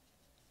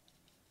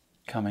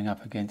coming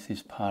up against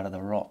this part of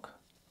the rock.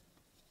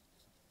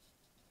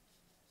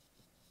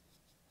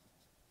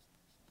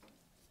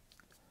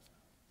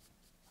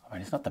 I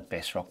mean, it's not the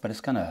best rock, but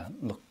it's going to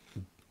look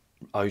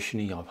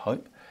oceany, I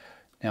hope.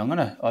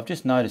 Now I've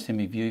just noticed in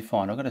my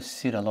viewfinder, I've got to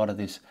sit a lot of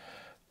this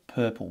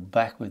purple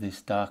back with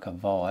this darker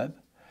vibe,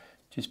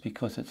 just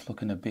because it's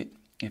looking a bit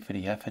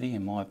iffity-affity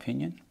in my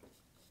opinion.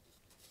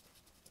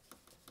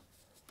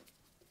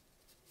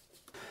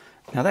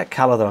 Now that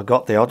colour that I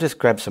got there, I'll just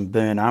grab some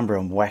burnt umber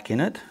and whack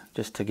in it,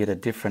 just to get a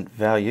different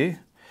value.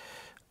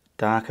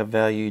 Darker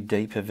value,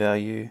 deeper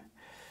value.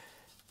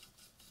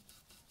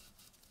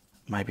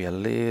 Maybe a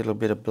little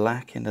bit of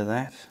black into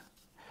that.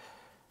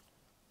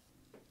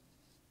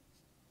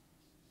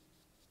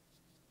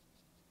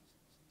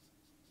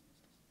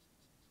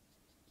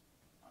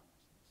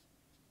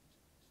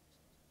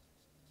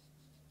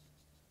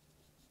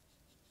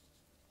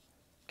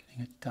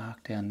 Getting it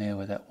dark down there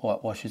where that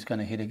whitewash is going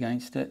to hit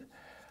against it.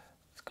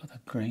 It's got a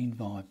green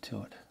vibe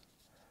to it.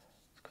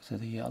 It's because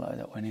of the yellow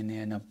that went in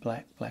there, and the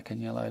black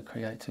and yellow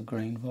creates a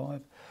green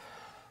vibe.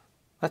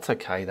 That's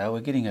okay though,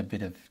 we're getting a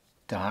bit of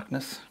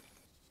darkness.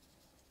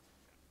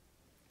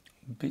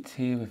 Bits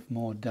here with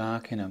more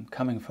dark in them,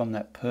 coming from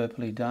that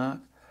purpley dark.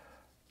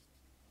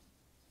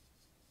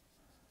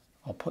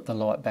 I'll put the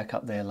light back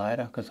up there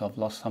later, because I've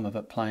lost some of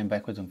it playing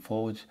backwards and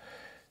forwards,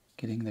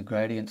 getting the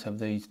gradients of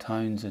these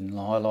tones and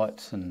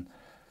highlights and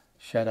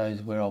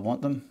shadows where I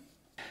want them.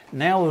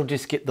 Now we'll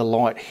just get the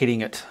light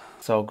hitting it.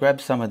 So I'll grab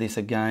some of this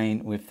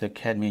again with the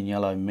cadmium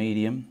yellow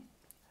medium,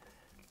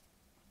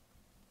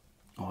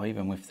 or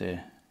even with the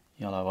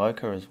yellow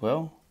ochre as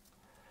well.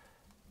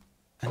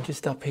 And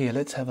just up here,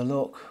 let's have a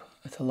look.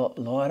 It's a lot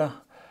lighter.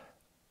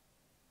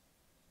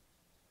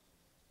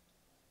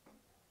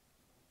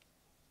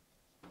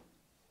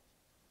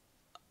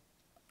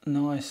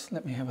 Nice,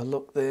 let me have a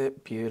look there,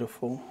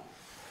 beautiful.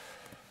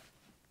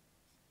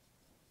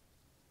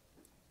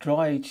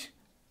 Dry each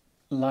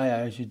layer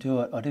as you do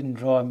it. I didn't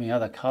dry my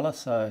other colour,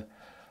 so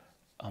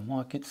I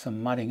might get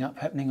some mudding up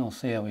happening. I'll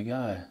see how we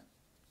go.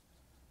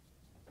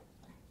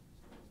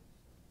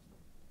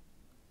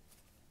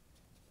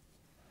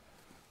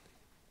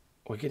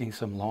 We're getting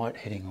some light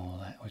hitting all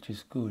that, which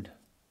is good.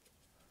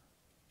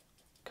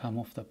 Come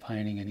off the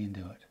painting and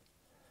into it.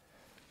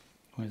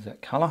 Where's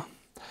that colour?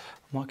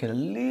 Might get a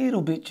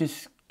little bit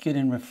just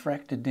getting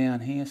refracted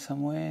down here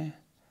somewhere.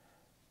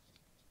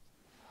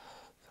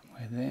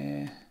 Somewhere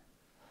there.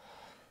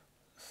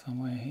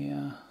 Somewhere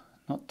here.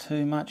 Not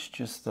too much,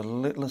 just the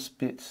littlest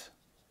bits.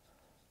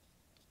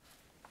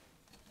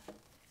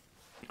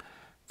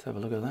 Let's have a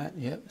look at that.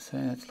 Yep, see,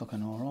 that's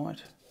looking all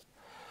right.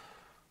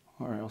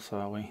 Where else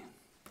are we?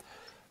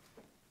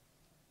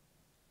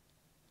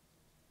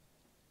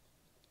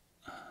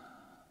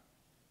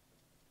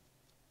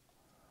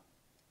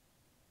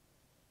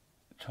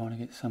 Trying to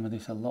get some of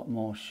this a lot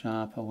more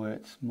sharper, where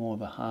it's more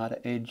of a harder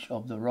edge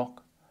of the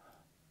rock.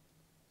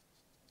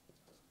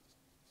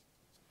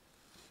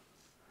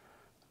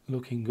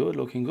 Looking good,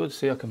 looking good.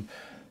 See, I can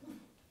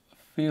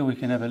feel we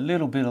can have a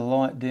little bit of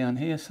light down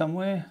here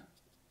somewhere.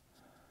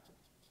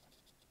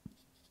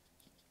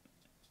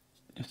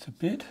 Just a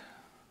bit.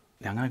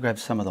 Now I'm going to grab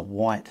some of the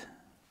white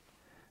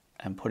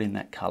and put in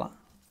that colour,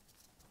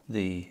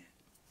 the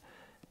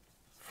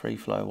free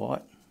flow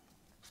white.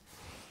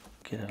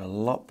 Get it a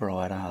lot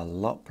brighter, a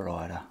lot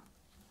brighter.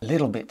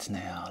 Little bits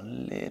now,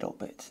 little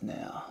bits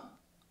now.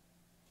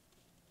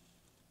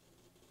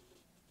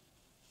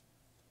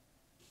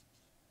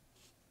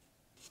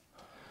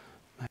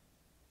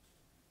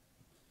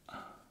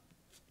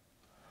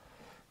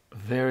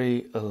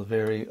 Very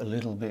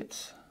little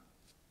bits.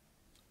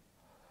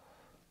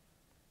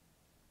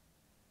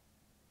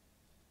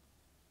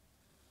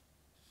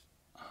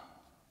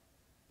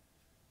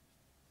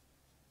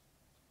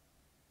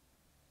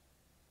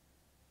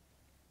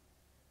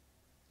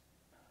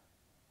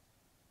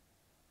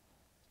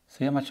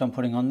 See how much I'm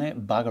putting on there?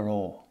 Bugger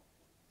all.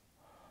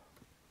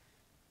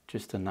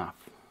 Just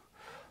enough.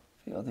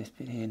 I feel this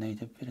bit here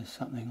needs a bit of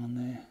something on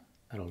there.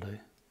 That'll do.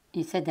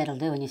 You said that'll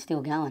do and you're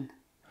still going.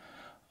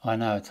 I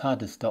know, it's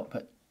hard to stop,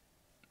 but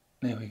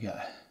there we go.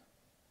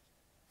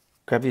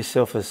 Grab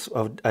yourself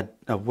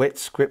a wet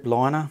script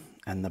liner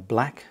and the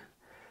black.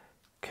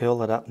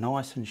 Curl it up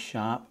nice and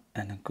sharp,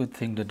 and a good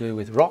thing to do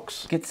with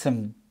rocks. Get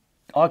some,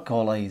 I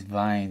call these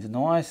veins,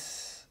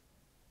 nice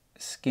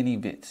skinny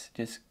bits,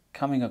 just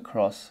coming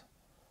across,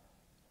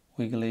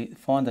 wiggly.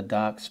 Find the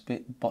dark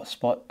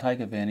spot, take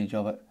advantage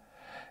of it,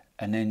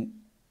 and then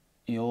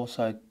you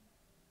also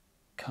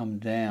come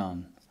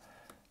down.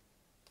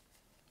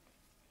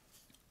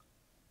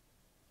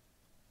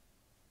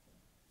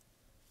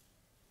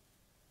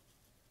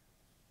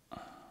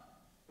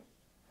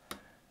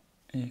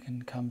 You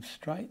can come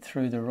straight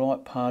through the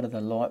right part of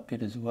the light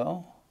bit as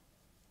well.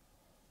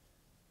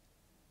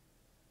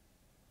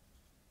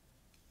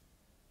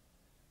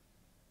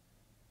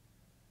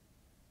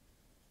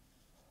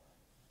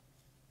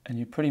 And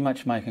you're pretty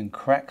much making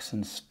cracks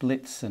and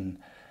splits and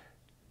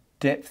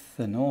depth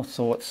and all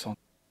sorts.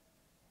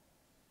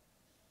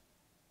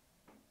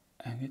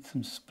 And get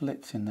some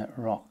splits in that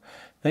rock.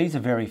 These are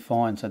very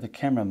fine, so the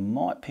camera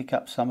might pick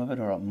up some of it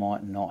or it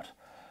might not.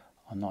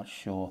 I'm not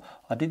sure.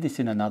 I did this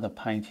in another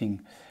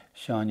painting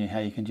showing you how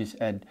you can just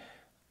add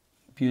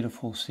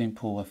beautiful,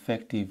 simple,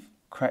 effective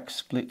crack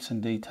splits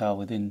and detail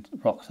within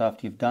rocks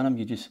after you've done them.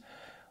 You just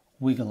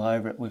wiggle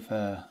over it with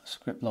a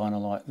script liner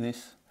like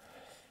this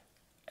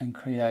and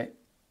create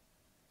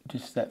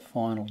just that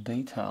final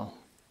detail.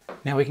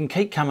 Now we can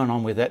keep coming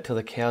on with that till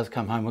the cows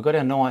come home. We've got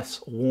our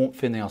nice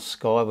warmth in our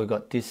sky, we've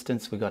got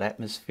distance, we've got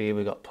atmosphere,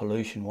 we've got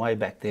pollution way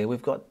back there,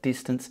 we've got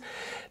distance.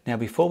 Now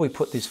before we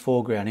put this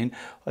foreground in,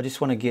 I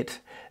just want to get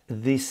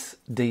this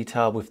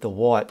detail with the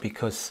white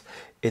because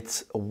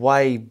it's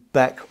way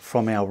back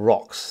from our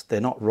rocks.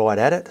 They're not right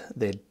at it,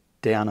 they're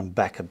down and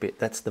back a bit.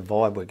 That's the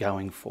vibe we're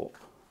going for.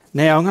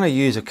 Now I'm going to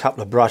use a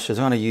couple of brushes.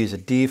 I'm going to use a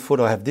deer foot.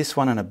 I have this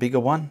one and a bigger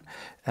one,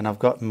 and I've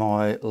got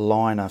my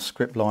liner,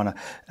 script liner.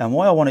 And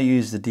why I want to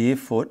use the deer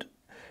foot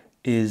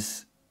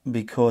is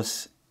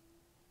because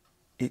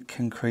it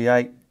can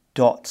create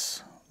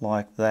dots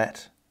like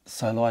that.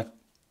 So like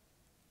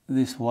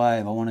this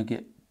wave, I want to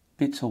get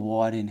bits of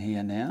white in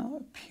here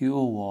now,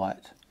 pure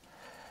white,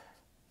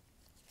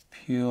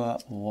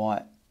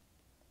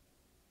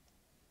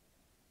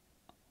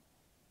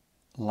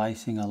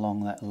 lacing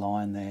along that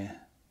line there.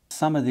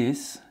 Some of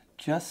this,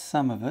 just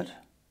some of it,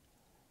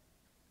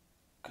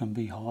 can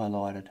be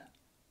highlighted.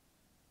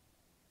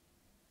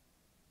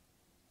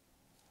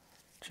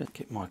 Just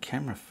get my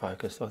camera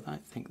focused. I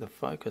don't think the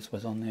focus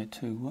was on there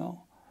too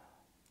well.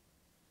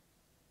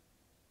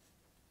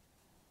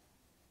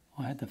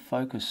 I had the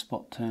focus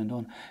spot turned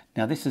on.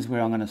 Now this is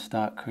where I'm going to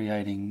start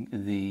creating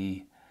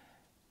the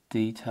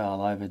detail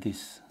over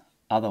this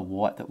other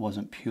white that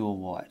wasn't pure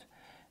white.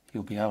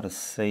 You'll be able to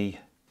see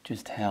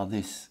just how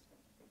this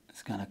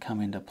is going to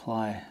come into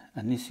play.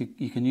 And this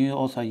you can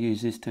also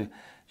use this to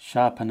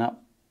sharpen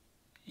up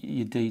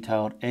your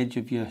detailed edge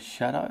of your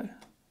shadow,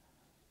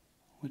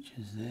 which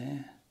is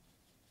there.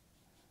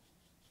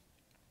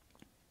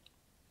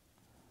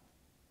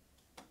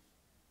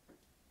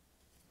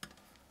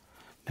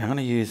 Now I'm going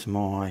to use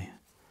my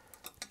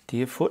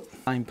deer foot,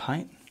 same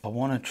paint. I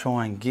want to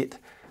try and get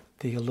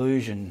the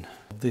illusion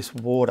of this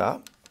water.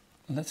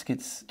 Let's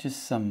get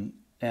just some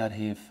out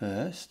here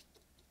first.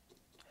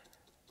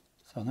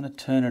 So I'm going to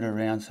turn it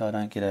around so I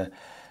don't get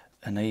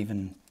an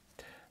even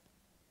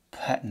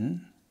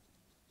pattern.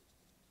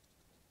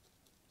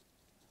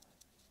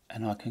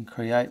 And I can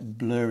create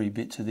blurry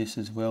bits of this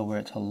as well where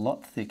it's a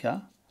lot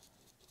thicker.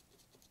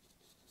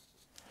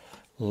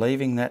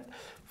 Leaving that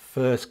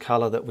first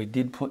colour that we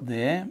did put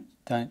there,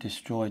 don't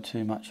destroy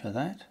too much of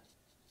that.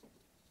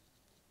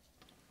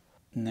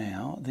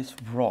 Now this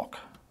rock,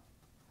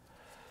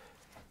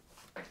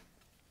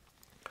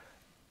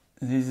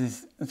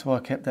 that's why I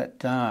kept that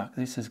dark.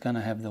 This is going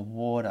to have the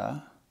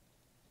water.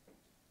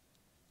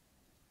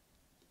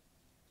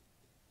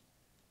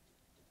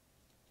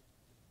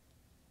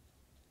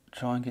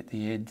 Try and get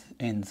the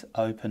ends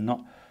open,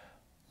 not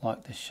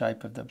like the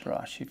shape of the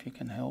brush if you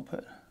can help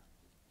it.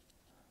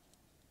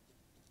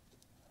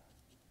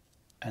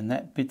 And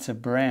that bits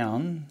of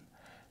brown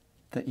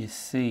that you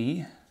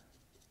see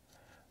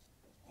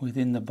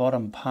within the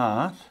bottom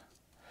part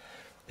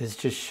is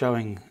just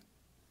showing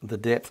the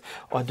depth.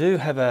 I do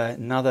have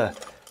another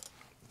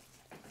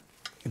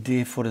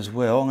deer foot as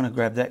well. I'm going to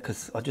grab that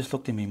because I just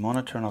looked in my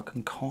monitor and I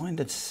can kind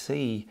of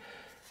see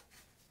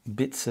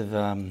bits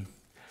of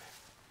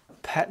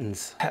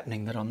patterns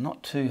happening that I'm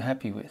not too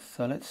happy with.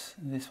 So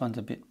this one's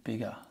a bit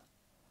bigger.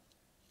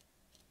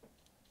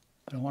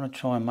 But I want to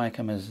try and make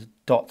them as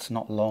dots,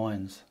 not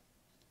lines.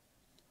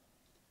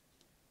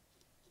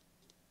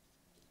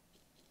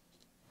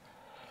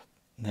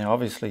 Now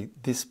obviously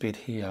this bit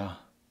here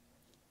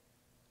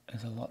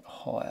is a lot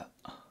higher.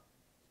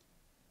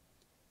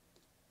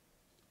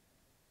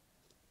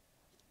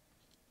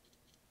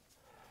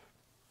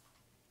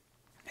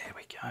 There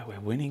we go, we're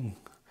winning.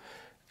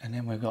 And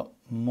then we've got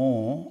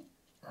more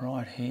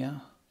right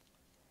here.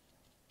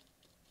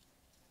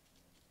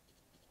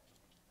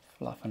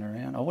 Fluffing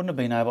around. I wouldn't have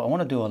been able, I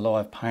want to do a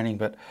live painting,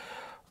 but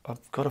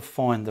I've got to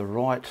find the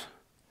right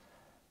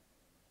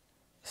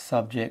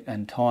subject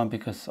and time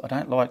because I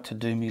don't like to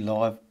do me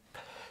live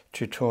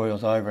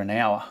tutorials over an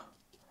hour.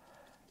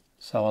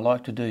 So I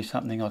like to do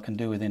something I can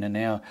do within an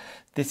hour.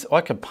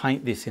 I could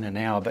paint this in an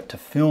hour, but to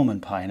film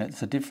and paint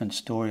it's a different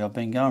story. I've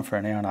been going for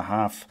an hour and a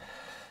half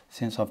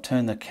since I've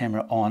turned the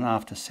camera on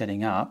after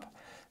setting up.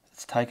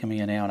 It's taken me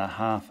an hour and a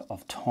half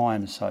of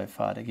time so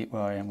far to get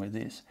where I am with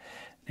this.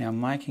 Now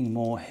I'm making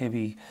more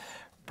heavy,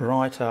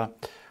 brighter,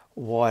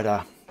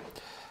 wider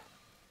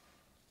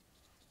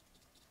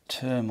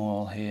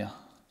turmoil here.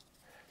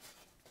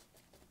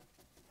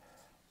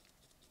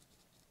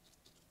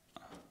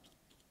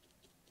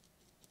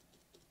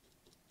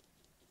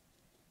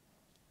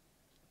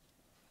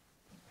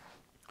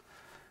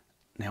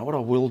 Now what I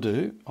will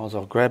do is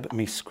I'll grab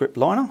my script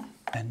liner,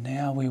 and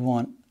now we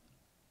want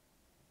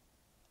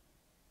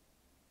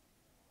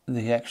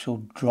the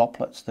actual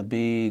droplets, the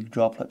big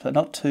droplets, but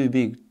not too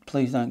big.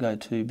 Please don't go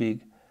too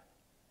big.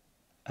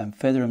 And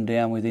feather them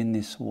down within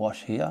this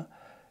wash here,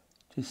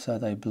 just so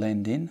they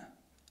blend in.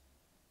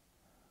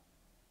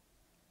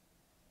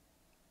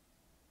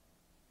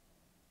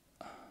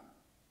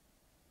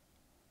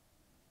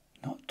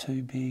 Not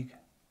too big.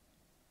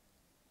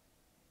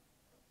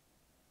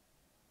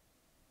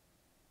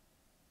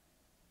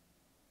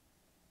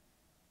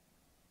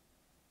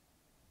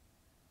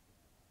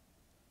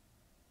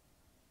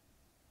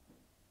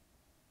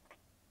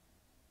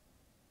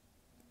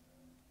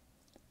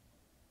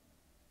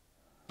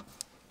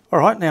 All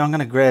right, now I'm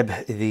going to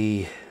grab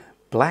the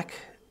black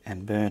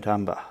and burnt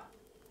umber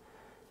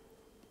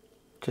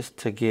just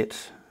to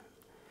get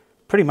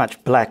pretty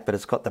much black, but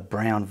it's got the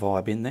brown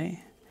vibe in there.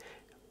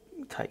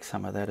 Take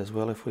some of that as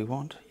well if we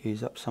want.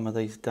 Use up some of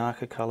these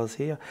darker colours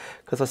here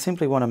because I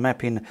simply want to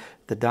map in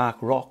the dark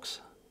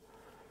rocks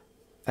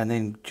and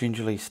then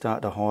gingerly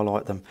start to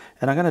highlight them.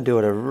 And I'm going to do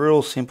it a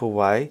real simple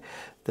way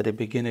that a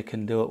beginner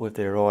can do it with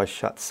their eyes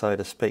shut, so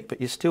to speak, but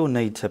you still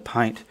need to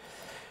paint.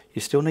 You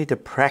still need to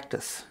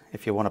practice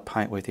if you want to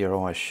paint with your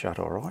eyes shut,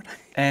 all right?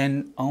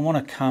 And I want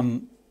to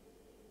come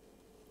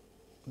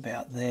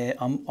about there.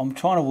 I'm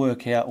trying to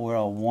work out where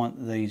I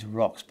want these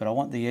rocks, but I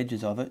want the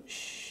edges of it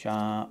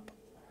sharp,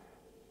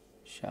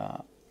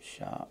 sharp,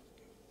 sharp.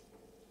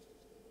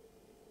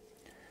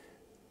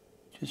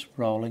 Just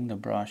rolling the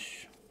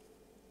brush.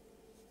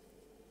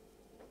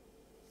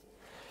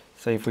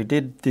 So if we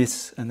did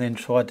this and then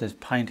tried to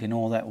paint in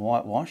all that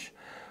whitewash,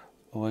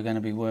 we're going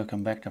to be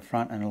working back to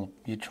front and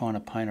you're trying to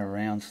paint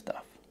around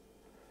stuff.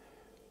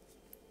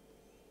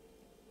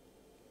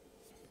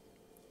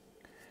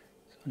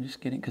 So I'm just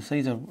getting, because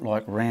these are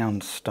like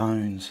round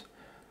stones.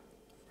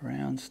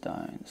 Round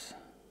stones.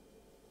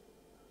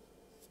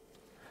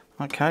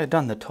 Okay,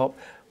 done the top.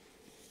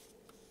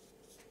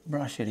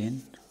 Brush it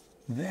in.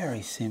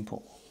 Very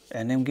simple.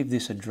 And then give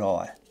this a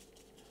dry.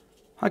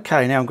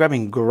 Okay, now I'm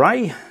grabbing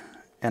grey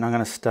and I'm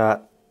going to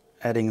start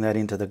adding that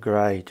into the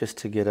grey just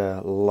to get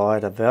a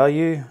lighter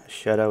value, a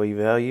shadowy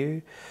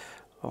value.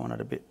 I want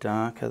it a bit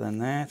darker than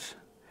that.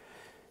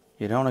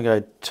 You don't want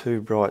to go too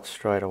bright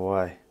straight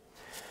away.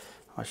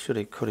 I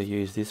could have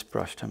used this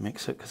brush to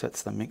mix it because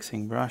that's the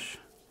mixing brush.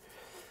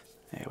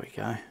 There we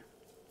go.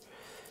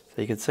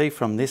 So you can see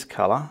from this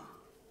colour,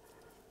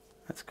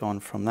 it's gone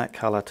from that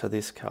colour to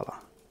this colour.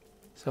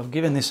 So I've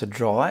given this a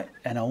dry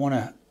and I want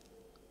to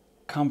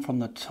come from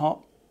the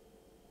top,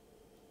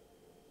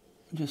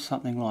 just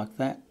something like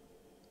that.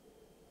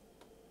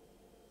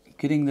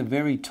 Getting the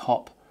very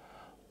top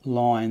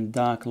line,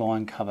 dark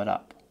line covered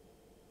up.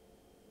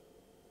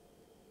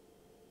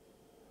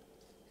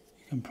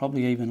 You can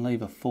probably even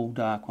leave a full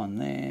dark one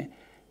there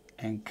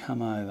and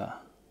come over.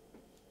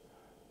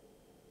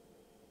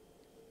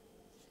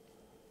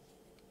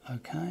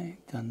 Okay,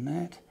 done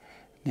that.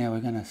 Now we're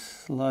going to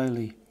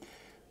slowly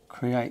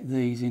create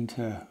these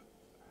into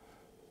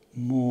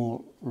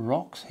more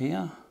rocks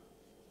here.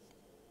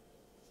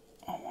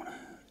 I want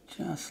to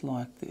just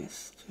like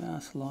this,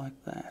 just like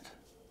that.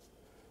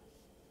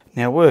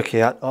 Now work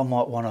out, I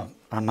might want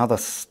another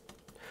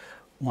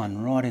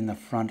one right in the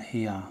front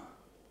here.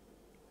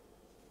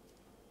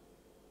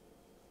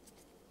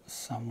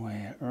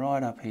 Somewhere,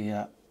 right up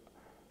here.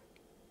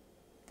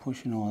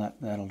 Pushing all that,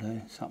 that'll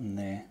do, something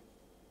there.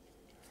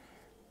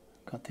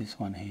 Got this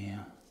one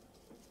here.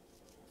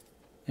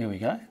 There we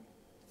go.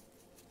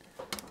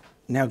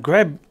 Now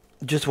grab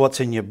just what's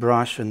in your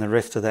brush and the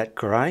rest of that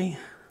grey,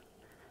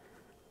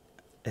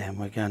 and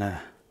we're going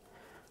to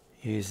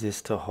use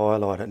this to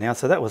highlight it now.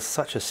 So that was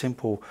such a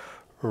simple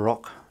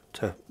rock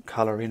to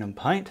colour in and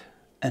paint.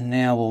 And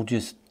now we'll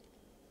just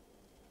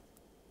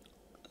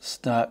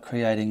start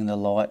creating the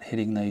light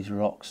hitting these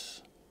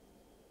rocks.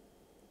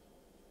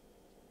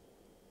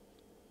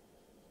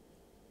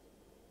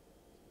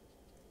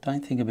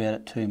 Don't think about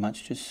it too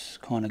much,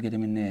 just kind of get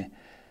them in there.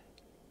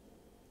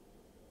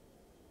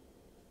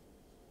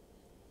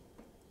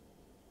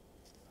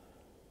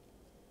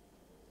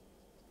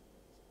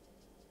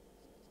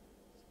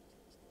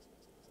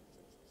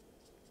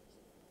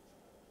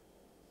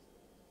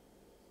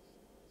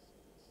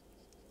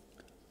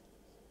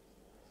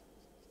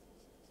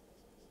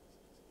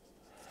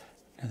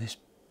 Now this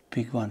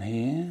big one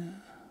here,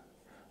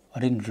 I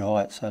didn't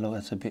dry it, so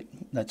look,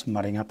 that's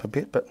mudding up a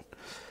bit, but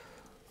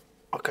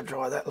I could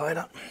dry that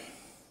later.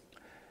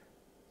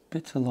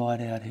 Bits of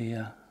light out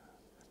here.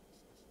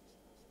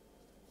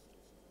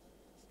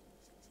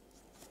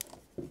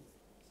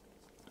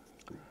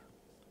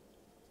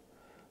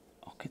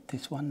 I'll get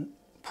this one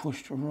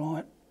pushed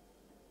right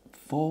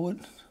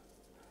forward.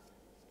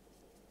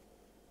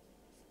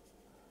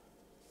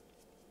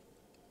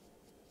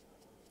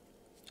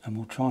 And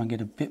we'll try and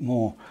get a bit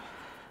more,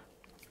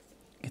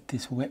 get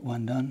this wet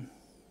one done.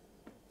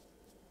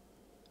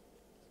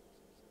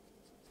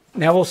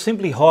 Now we'll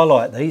simply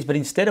highlight these, but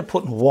instead of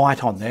putting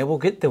white on there, we'll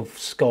get the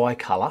sky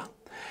colour.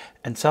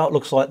 And so it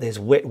looks like there's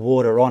wet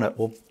water on it.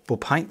 We'll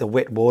paint the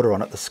wet water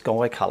on it, the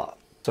sky colour.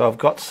 So I've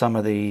got some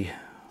of the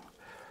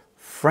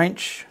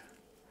French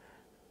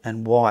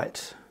and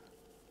white.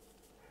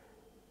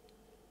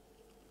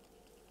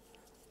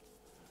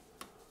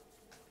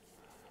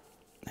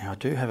 Now I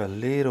do have a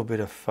little bit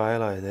of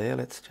phthalo there.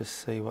 Let's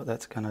just see what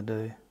that's going to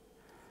do.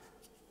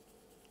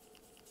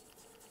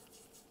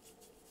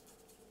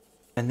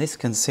 And this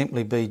can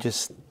simply be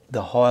just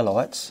the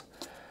highlights,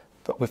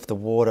 but with the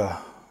water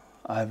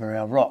over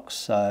our rocks.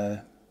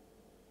 So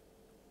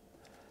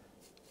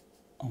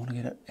I want to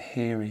get it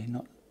hairy,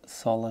 not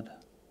solid.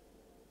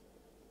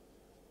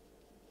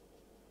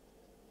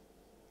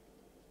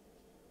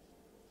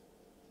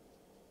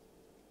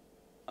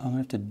 I'm going to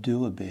have to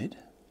do a bit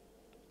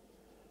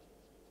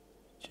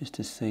just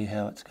to see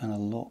how it's going to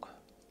look.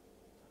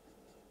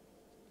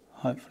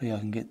 Hopefully I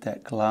can get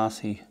that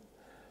glassy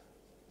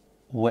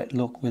wet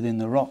look within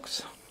the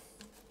rocks.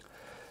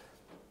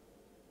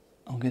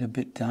 I'll get a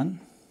bit done.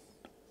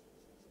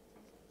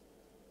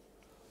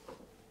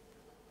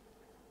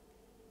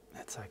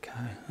 That's okay,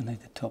 I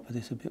need the top of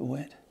this a bit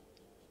wet.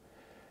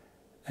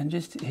 And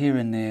just here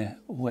and there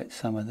wet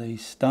some of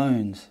these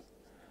stones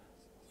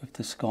with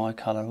the sky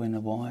colour in the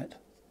white.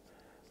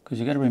 Because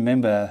you've got to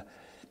remember,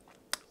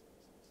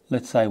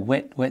 let's say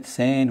wet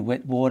sand,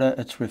 wet water,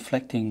 it's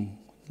reflecting,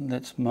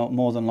 that's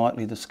more than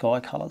likely the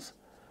sky colours.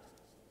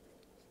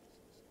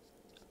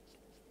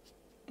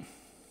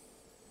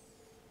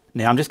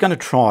 Now I'm just going to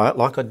try it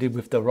like I did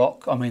with the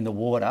the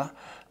water.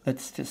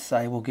 Let's just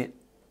say we'll get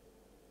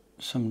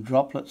some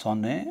droplets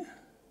on there.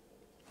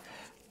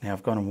 Now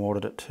I've gone and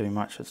watered it too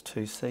much, it's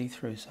too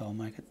see-through, so I'll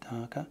make it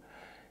darker.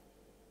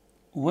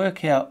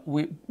 Work out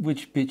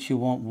which bits you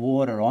want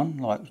water on,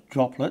 like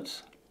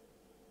droplets.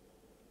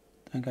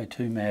 Don't go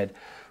too mad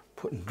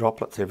putting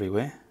droplets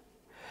everywhere.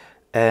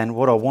 And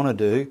what I want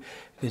to do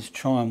is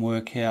try and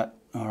work out,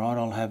 alright,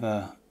 I'll have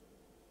a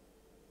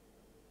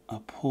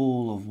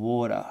pool of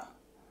water.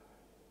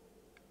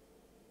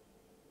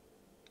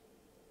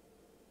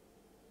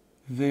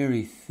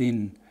 Very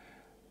thin,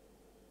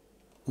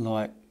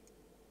 like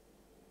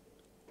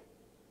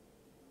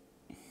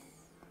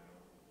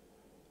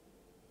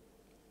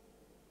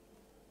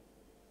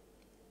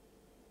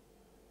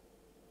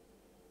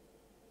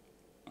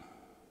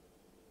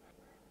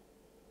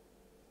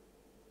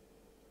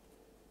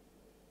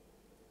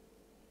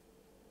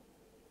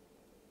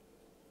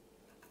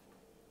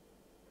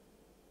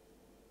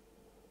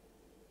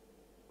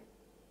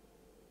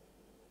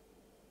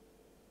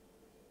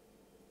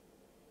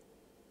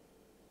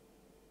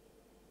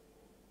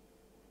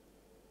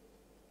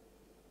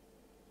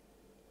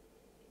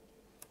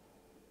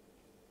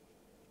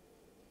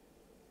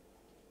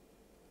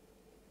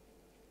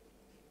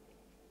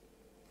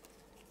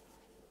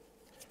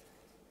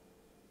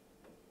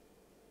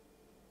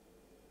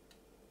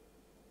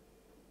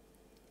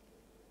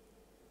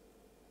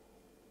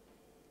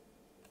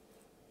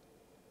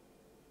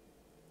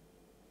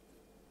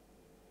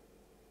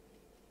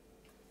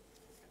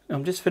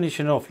I'm just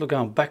finishing off, look,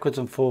 going backwards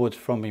and forwards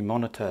from my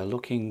monitor,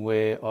 looking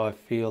where I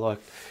feel I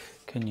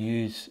can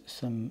use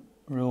some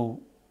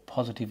real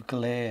positive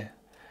glare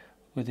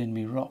within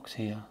my rocks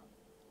here.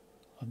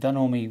 I've done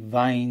all my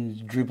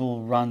veins,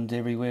 dribble, runs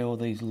everywhere, all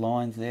these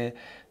lines there,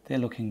 they're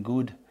looking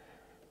good.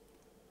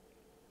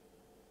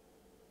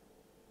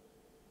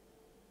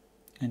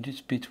 And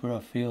just bits where I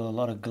feel a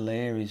lot of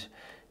glare is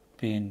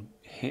being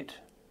hit.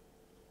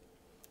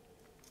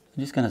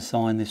 I'm just going to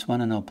sign this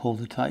one and I'll pull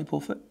the tape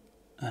off it.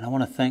 And I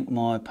want to thank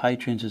my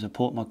patrons who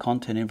support my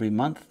content every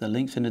month. The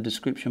link's in the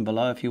description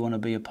below if you want to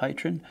be a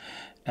patron.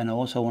 And I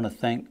also want to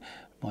thank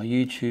my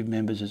YouTube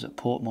members who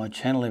support my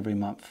channel every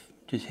month.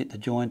 Just hit the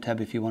join tab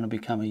if you want to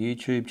become a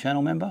YouTube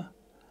channel member.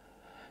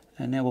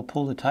 And now we'll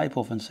pull the tape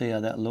off and see how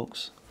that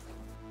looks.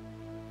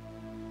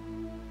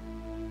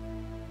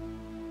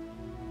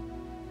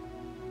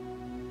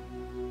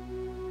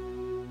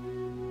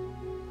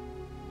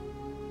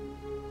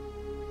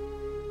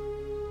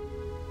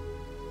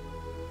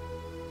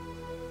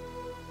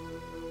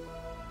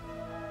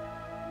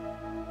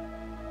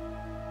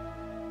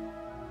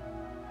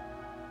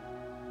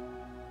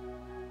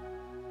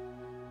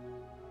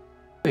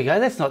 There we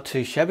go, that's not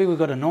too shabby. We've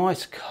got a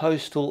nice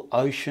coastal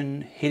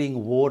ocean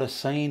hitting water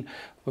scene.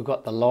 We've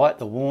got the light,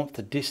 the warmth,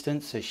 the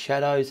distance, the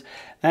shadows,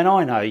 and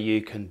I know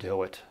you can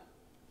do it.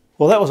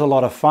 Well, that was a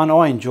lot of fun.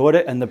 I enjoyed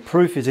it, and the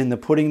proof is in the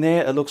pudding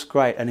there. It looks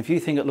great, and if you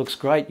think it looks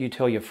great, you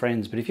tell your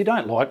friends. But if you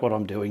don't like what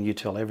I'm doing, you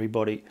tell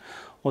everybody.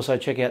 Also,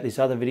 check out this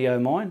other video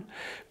of mine.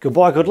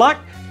 Goodbye, good luck,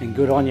 and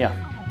good on ya.